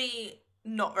 bred to be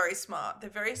not very smart. They're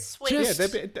very sweet. Yeah,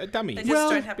 Just- they're dummies. They just Well-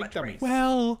 don't have big much dummies. brains.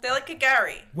 Well, They're like a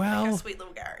Gary. Like Well- a sweet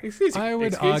little Gary. Excuse me. I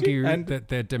would Excuse argue you? And that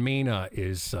their demeanor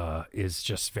is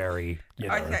just very,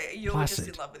 Okay, you're placid. just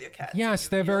in love with your cat. Yes,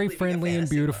 they're very friendly and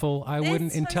beautiful. I They're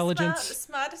wouldn't so smart, the intelligence.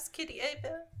 smartest kitty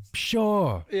ever.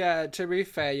 Sure. Yeah, to be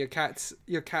fair, your cats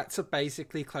are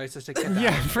basically closer to cadavers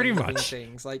Yeah, pretty than living much.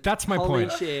 things. Like That's my holy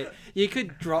point. shit, you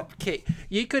could drop kick.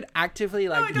 You could actively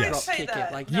like don't drop say kick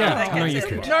that. it. Like No, Yeah, that no, gets you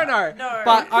it. could. No, No,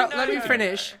 But no, let me no,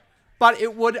 finish. no. But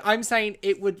it would. I'm saying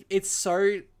it would. It's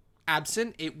so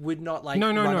absent. It would not like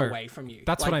No. run away from you.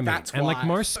 That's Like, what I mean. That's And like why.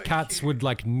 most cats would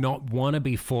like not want to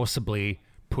be forcibly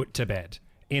put to bed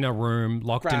in a room,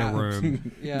 locked in a Grabbed.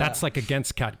 room. Yeah. That's like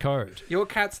against cat code. Your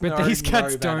cats. But know, these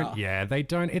cats know don't. better. Yeah, they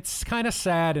don't. It's kind of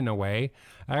sad in a way.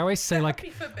 I always say like, happy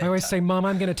for I always say, bedtime. Mom,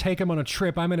 I'm going to take him on a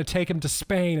trip. I'm going to take him to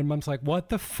Spain. And Mom's like, what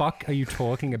the fuck are you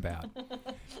talking about?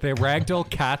 They're ragdoll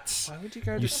cats. Why would you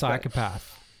go You to Spain?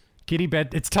 psychopath. Kitty bed.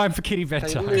 It's time for kitty They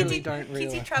bedtime. literally Kitty, don't kitty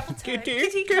realize. travel time. Kitty,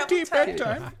 Kitty kitty travel time.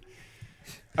 bedtime.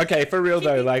 Okay, for real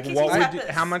though, like kitty what would tapas.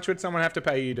 how much would someone have to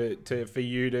pay you to for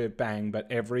you to bang? But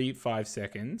every 5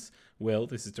 seconds, Will,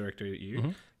 this is directed at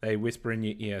you. They whisper in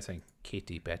your ear saying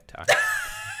 "kitty bedtime."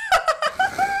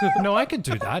 No, I could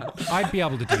do that. I'd be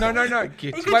able to do No, that. no, no.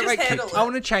 could Wait, just wait. handle I it.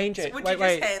 want to change it. Would wait, you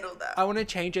wait. just handle that? I want to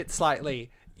change it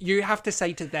slightly. You have to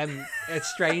say to them, a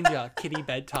stranger, kitty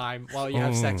bedtime while you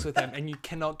have sex with them, and you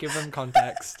cannot give them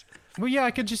context. Well, yeah,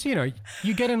 I could just,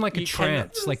 you get in like a You cannot-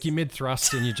 trance, like you mid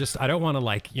thrust, and you just, I don't want to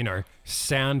like,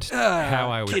 sound how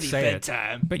I would kitty say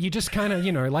bedtime. it. But you just kind of,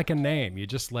 like a name, you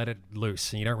just let it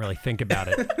loose and you don't really think about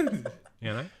it.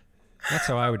 That's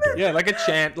how I would do it. Yeah, like a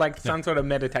chant, like some sort of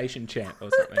meditation chant or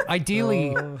something.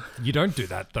 Ideally, you don't do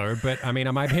that though. But I mean,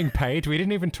 am I being paid? We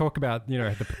didn't even talk about, the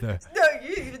No,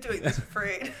 you're doing this for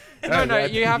free. No, yeah,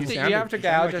 you have to sounded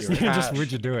gouge like us you the were. just cash.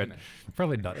 would you do it?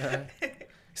 Probably not.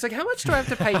 It's like, how much do I have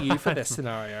to pay you for this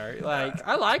scenario? Like,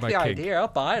 I like My the kink. idea. I'll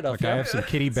buy it off Like I you. have some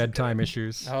kitty bedtime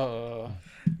issues. Oh,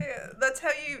 Yeah, that's how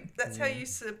you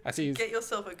I see. get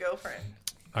yourself a girlfriend.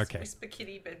 Okay. Whisper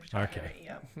kitty bedtime. Okay.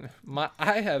 Yeah.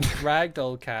 I have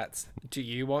ragdoll cats. Do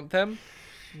you want them?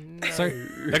 So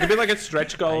That could be like a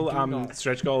stretch goal, I do not.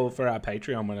 stretch goal for our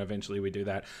Patreon when eventually we do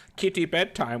that. Kitty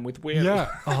bedtime with Will. yeah.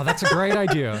 Oh, that's a great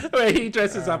idea. Where he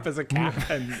dresses up as a cat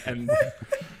and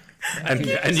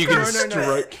you can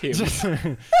stroke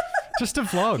him. Just a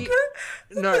vlog.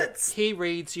 No, he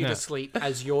reads you to sleep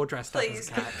as you're dressed up as Please,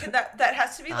 a cat. can that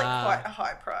has to be like quite a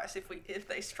high price if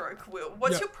they stroke Will.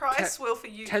 What's Yeah. your price, Will, for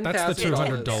you? That's the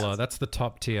 $10,000. $200. That's the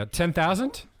top tier.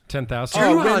 10,000. 10,000.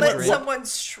 Oh, Let 200. someone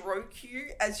stroke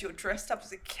you as you're dressed up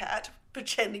as a cat,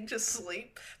 pretending to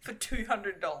sleep for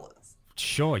 $200.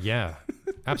 Sure. Yeah.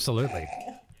 Absolutely.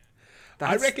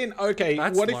 I reckon. Okay,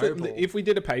 that's what lowball. if we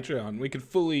did a Patreon? We could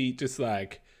fully just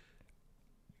like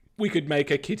we could make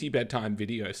a kitty bedtime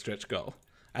video stretch goal,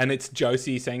 and it's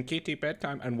Josie saying kitty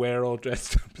bedtime, and we're all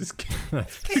dressed up as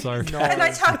kids. So And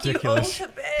I tuck ridiculous. you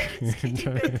all to bed. It's kitty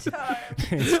bedtime.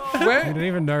 Oh. I don't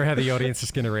even know how the audience is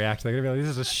going to react. They're going to be like,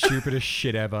 "This is the stupidest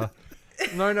shit ever."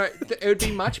 No, it would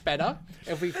be much better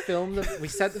if we we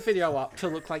set the video up to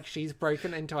look like she's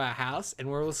broken into our house and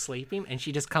we're all sleeping, and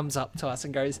she just comes up to us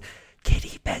and goes,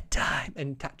 "Kitty bedtime,"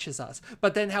 and touches us.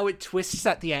 But then how it twists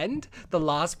at the end, the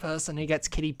last person who gets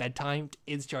kitty bedtime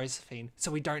is Josephine, so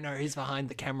we don't know who's behind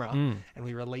the camera, and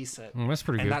we release it. That's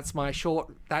pretty And good.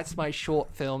 that's my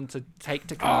short film to take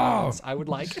to Cannes. I would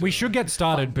like. We should get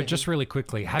started, but just really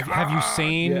quickly, have you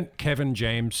seen Kevin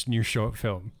James' new short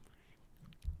film?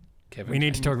 Kevin We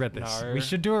need to talk about this. No. We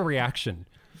should do a reaction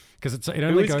because it Who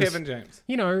only is goes. Kevin James?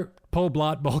 You know, Paul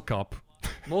Blart Mall Cop.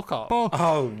 More cop. Paul,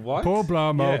 Oh, what? Paul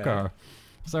Blart Mall Yeah. Cop.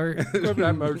 So,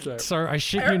 Mojo. so I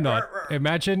shit you not.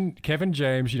 Imagine Kevin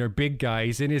James, big guy.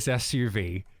 He's in his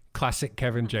SUV, classic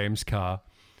Kevin James car.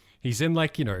 He's in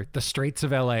the streets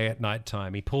of LA at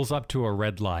nighttime. He pulls up to a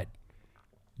red light.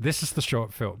 This is the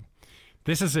short film.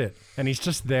 This is it, and he's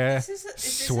just there Is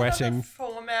this sweating. another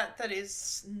format that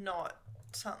is not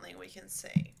something we can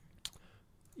see?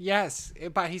 Yes,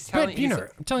 but he's telling I'm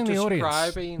telling the audience.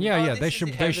 describing- Yeah, Oh, yeah, this they is should,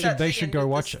 it. they That's should, they the should end go of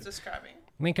watch this it. Describing.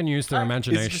 They can use their Is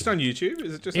imagination. it just on YouTube?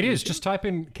 Is it just? It on is. YouTube? Just type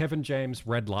in Kevin James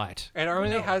red light. It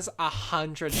only has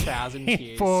 100,000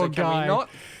 views. Poor So can guy. we not?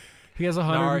 He has No,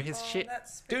 100. his Oh, shit.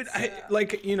 that's Dude,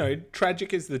 sad.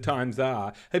 tragic as the times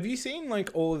are. Have you seen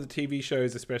all of the TV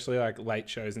shows, especially late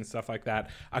shows and stuff like that,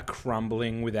 are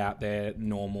crumbling without their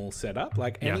normal setup? Yeah.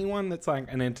 Anyone that's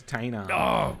an entertainer,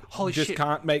 Holy just shit.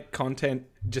 can't make content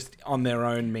just on their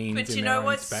own means. But in you their know own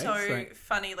what's space. so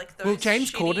funny? Like those Will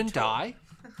James shitty Corden die?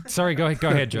 Sorry, go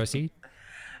ahead, Josie.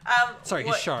 Sorry,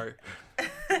 his show.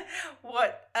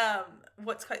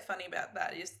 What's quite funny about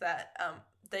that is that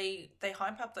they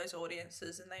hype up those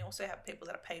audiences, and they also have people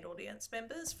that are paid audience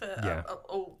members for Yeah.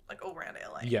 all around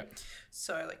LA. Yeah.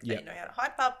 So they know how to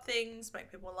hype up things,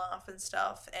 make people laugh and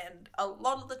stuff, and a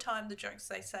lot of the time the jokes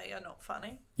they say are not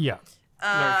funny. Yeah.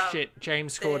 No shit,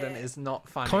 James Corden there- is not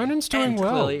funny. Conan's doing And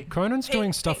well. clearly- Conan's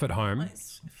doing stuff at home.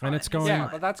 And it's going- Yeah,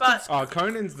 but that's but, Oh,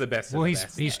 Conan's the best. Well, of the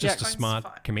he's best. just a Conan's smart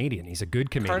fine. comedian. He's a good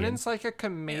comedian. Conan's like a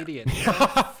comedian. He's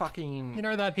not fucking. You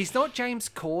know that- He's not James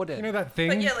Corden. You know that thing?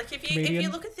 But yeah, like if you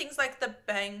comedian? look at things like the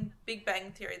Big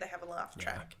Bang Theory, they have a laugh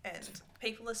track, and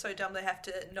people are so dumb they have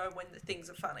to know when the things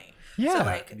are funny. Yeah. So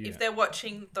like Yeah. if they're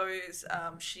watching those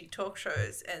shitty talk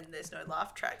shows and there's no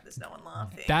laugh track, there's no one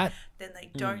laughing. That- then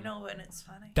they don't know when it's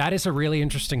funny. That is a really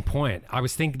interesting point. I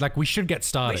was thinking, we should get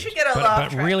started. should get a but, laugh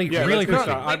but track. really, Yeah, really let's go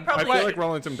quickly. start. We I probably- feel like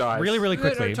Rollinson dies. Really, really No, no,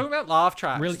 quickly. talking about laugh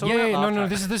tracks. Really- talking yeah, about no, laugh no,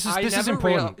 tracks. this is I never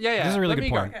important. Yeah, yeah. This is a really let good me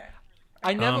point. go. Okay.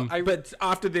 I never. But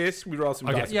after this, we roll some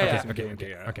Okay, dice. yeah, and yeah. some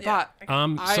D&D, Okay. But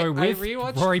So I with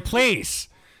rewatched- Rory, please.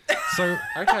 So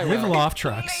Okay, with well. laugh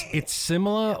tracks, it's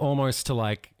similar almost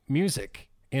to music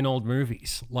in old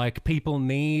movies. People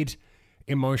need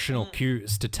emotional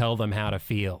cues to tell them how to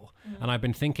feel. And I've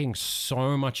been thinking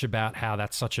so much about how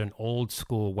that's such an old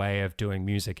school way of doing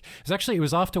music. It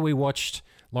was after we watched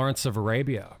Lawrence of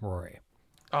Arabia, Rory.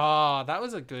 Oh, that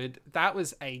was a good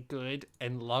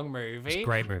and long movie.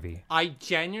 Great movie. I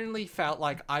genuinely felt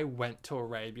like I went to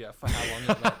Arabia for how long it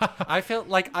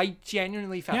went. I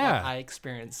genuinely felt Yeah. like I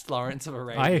experienced Lawrence of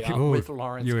Arabia with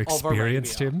Lawrence you of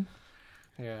experienced Arabia. him?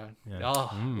 Yeah.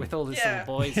 Oh, with all his Yeah.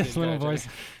 little boys. His he'd little go to. voice.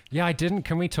 Yeah, I didn't.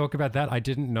 Can we talk about that? I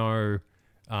didn't know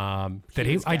that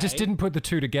he. was I just gay? didn't put the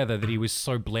two together that he was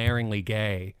so blaringly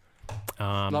gay.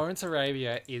 Lawrence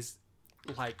Arabia is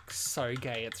so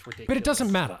gay, it's ridiculous. But it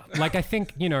doesn't matter. I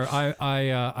think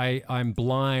I'm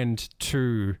blind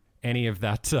to any of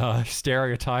that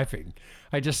stereotyping.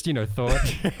 I just thought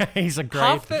he's a great.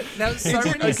 Half the there's so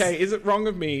many. Okay, is it wrong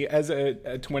of me as a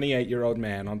 28-year-old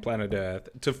man on planet Earth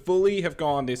to fully have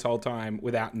gone this whole time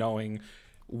without knowing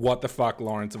what the fuck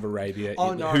Lawrence of Arabia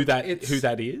Oh, is, no, who that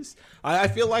is? I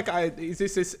feel like is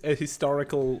this a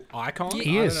historical icon?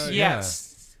 He I is. don't know. Yeah.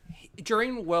 Yes.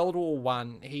 During World War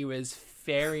One, he was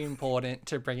very important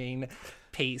to bringing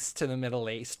peace to the Middle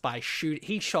East by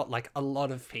he shot a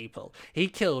lot of people. He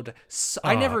killed.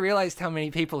 I never realized how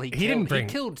many people he killed. didn't bring-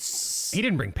 He killed. He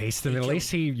didn't bring peace to the Middle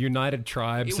East. He united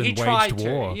tribes He and tried waged to,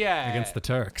 war yeah. against the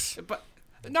Turks. But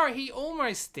no, he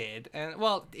almost did, and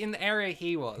in the area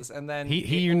he was, and then He it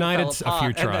all united fell a few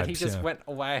apart, and then he tribes, just yeah. went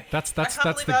away. That's I can't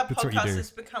believe our what you podcast do.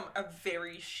 has become a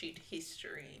very shit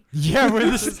history. Yeah, well,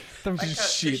 this is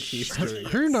Shit history.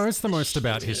 who knows the most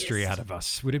about history out of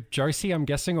us? Would it Josie? I'm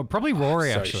guessing, or probably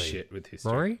Rory So actually. shit with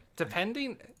history. Rory?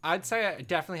 Depending, I'd say I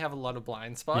definitely have a lot of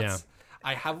blind spots. Yeah.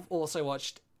 I have also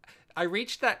watched. I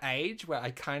reached that age where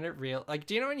I kind of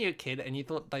do you know when you're a kid and you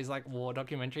thought those war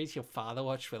documentaries your father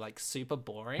watched were super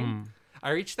boring?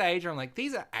 I reached the age where I'm like,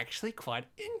 these are actually quite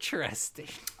interesting.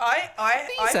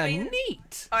 These are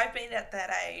neat. I've been at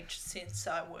that age since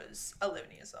I was 11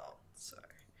 years old. So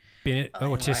Been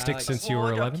autistic like since you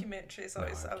were 11? documentaries. No,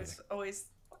 I I'm was always.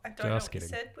 I don't Just know what kidding.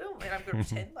 you said, Will, and I'm going to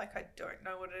pretend like I don't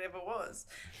know what it ever was.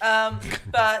 I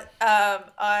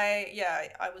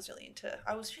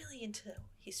was really into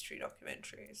history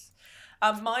documentaries.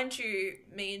 Mind you,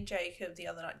 me and Jacob the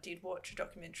other night did watch a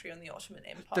documentary on the Ottoman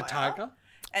Empire. The tiger.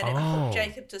 And it Oh. put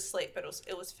Jacob to sleep, but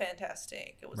it was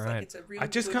fantastic. It was Right. it's a really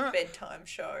just good can't- bedtime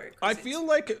show. 'cause I it's-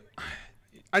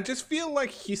 just feel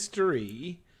like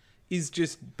history is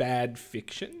just bad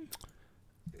fiction.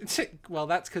 Well,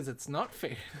 that's because it's not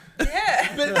fair.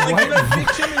 Yeah. But like,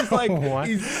 fiction is like What?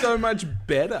 is so much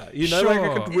better. You know, like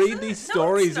I could Sure. read these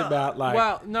stories not. about like.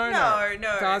 Well, no,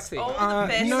 No. Darcy. All the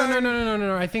best.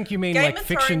 No. I think you mean Game like of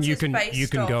fiction. Thrones You is can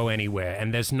based go off- anywhere,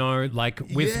 and there's no like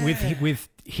with Yeah. with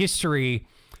history.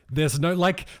 There's no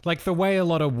like the way a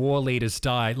lot of war leaders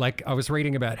die. Like I was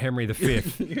reading about Henry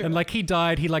V, and like he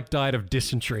died of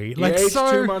dysentery. Like ate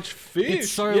so too much fish. It's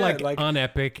so Yeah, like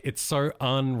unepic. It's so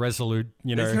unresolute.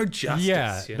 You know, There's no justice,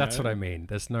 Yeah, you that's know? what I mean.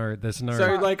 There's no.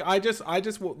 So like I just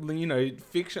you know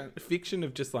fiction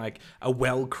of just like a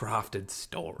well crafted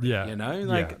story. Yeah. You know,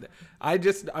 like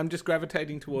I'm just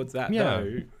gravitating towards that Yeah.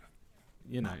 though.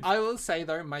 You know. I will say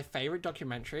though, my favorite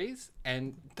documentaries,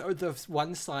 and the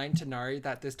one sign to know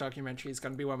that this documentary is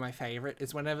going to be one of my favorite,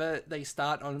 is whenever they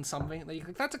start on something that you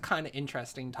think that's a kind of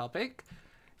interesting topic.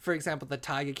 For example, the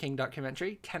Tiger King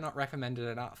documentary, cannot recommend it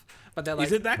enough. But they're like,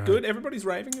 Is it that good? Everybody's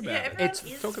raving about Yeah, it. everyone It's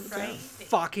is talk of the town. raving.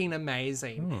 fucking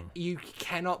amazing. You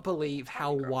cannot believe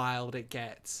how wild it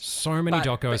gets. So many But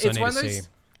docos it's I one need of to those- see.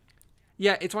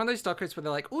 Yeah, it's one of those docos where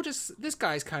they're like, oh, just this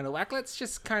guy's kind of whack. Let's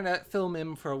just kind of film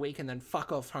him for a week and then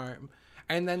fuck off home.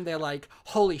 And then they're like,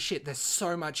 holy shit, there's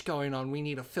so much going on. We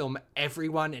need to film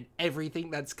everyone and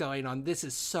everything that's going on. This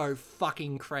is so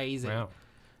fucking crazy. Wow.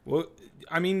 Well,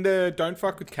 I mean, the Don't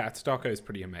Fuck with Cats doco is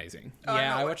pretty amazing. Oh, I'm Yeah,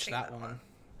 not I watched watching that one.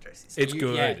 Josie's It's not.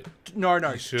 good. Yeah.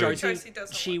 No, should. Josie, Josie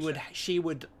doesn't she watch would it. she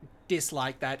would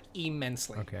dislike that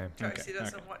immensely. Okay. Josie Okay,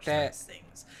 doesn't okay. watch There- those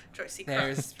things. Josie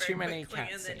there's cries very too many quickly,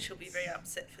 cat and then she'll be scenes. very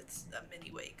upset for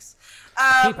many weeks.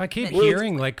 I keep many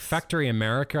hearing weeks. like Factory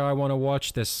America I want to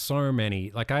watch. There's so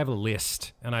many. Like I have a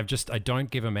list and I don't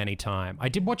give them any time. I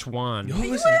did watch one. Are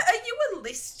you a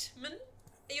listman?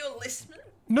 Are you a listman?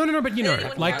 No, but you know,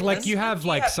 Anyone like who like has you lists? have You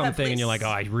like have something and you're like,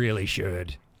 lists? oh, I really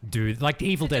should do like the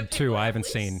Evil Do Dead 2. people I have haven't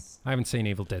seen. lists? I haven't seen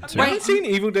Evil Dead 2. You haven't seen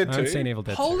Evil Dead I 2? haven't seen Evil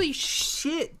Dead 2. Holy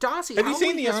shit, Darcy! Have you how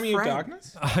seen are we The best Army of friends?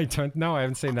 Darkness? I don't know. I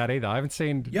haven't seen that either. I haven't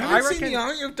seen. You I haven't seen reckon- The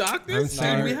Army of Darkness? haven't seen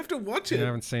Dude, it. we have to watch I it.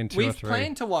 haven't seen 2 or We've 3.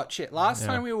 planned to watch it. Last Yeah.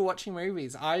 time we were watching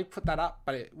movies, I put that up,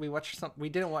 but we watched some. We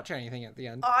didn't watch anything at the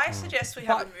end. I suggest we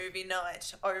have But- a movie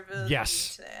night over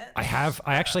Yes, the internet.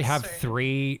 I actually have soon.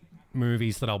 3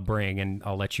 movies that I'll bring, and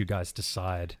I'll let you guys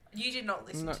decide. You did not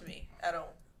listen to me at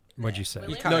all. What'd you say?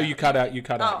 William? No, you cut out.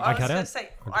 Oh, out. I was cut going out? to say,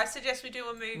 I suggest we do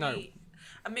a movie. No.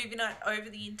 A movie night over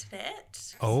the internet.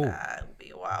 'Cause, Oh. it'll be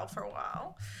a while for a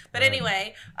while. But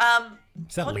anyway,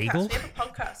 Is that podcast. legal? We have a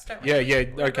podcast, don't we? Yeah, We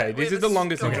have okay. a- we This have is the a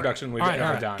longest story. introduction we've All right, ever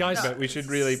all right, done. guys. But we should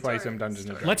really play some Story. Dungeons and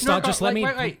Dragons. Let's No, start. but Just let me.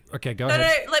 wait. Okay, go No,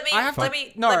 ahead. let me I have- let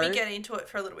me no. let me get into it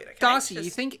for a little bit. Okay? Darcy, Just-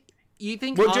 you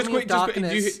think Well, Army just of quick, just quick,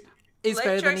 Darkness is Let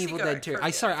better than Josie Evil go Dead 2? for a I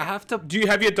bit. sorry, I have to. Do you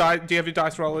have your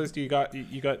dice rollers? You got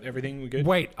everything? We good?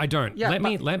 Wait, I don't. Yeah,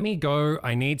 let me go.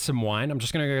 I need some wine. I'm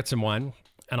just gonna go get some wine,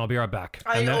 and I'll be right back.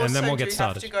 I and then, also and then we'll do get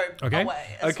started. have to go Okay.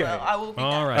 away as Okay. well. I will be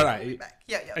All back. right. All I will be right. back.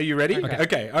 Yeah. Are you ready? Okay.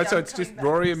 Okay. Oh, so I'm it's just coming back.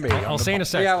 Rory and me. I'll see you in a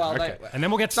sec. Yeah, well, Okay. And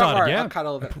then we'll get Don't started. worry, Yeah. I'll cut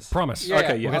all this. Promise. Yeah,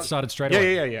 Okay, yeah. We'll get started straight Yeah,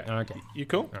 away. yeah. Okay. You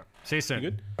cool? See you soon. You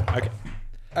good? Okay.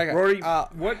 Okay, Rory,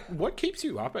 what keeps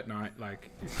you up at night? Like,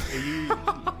 are you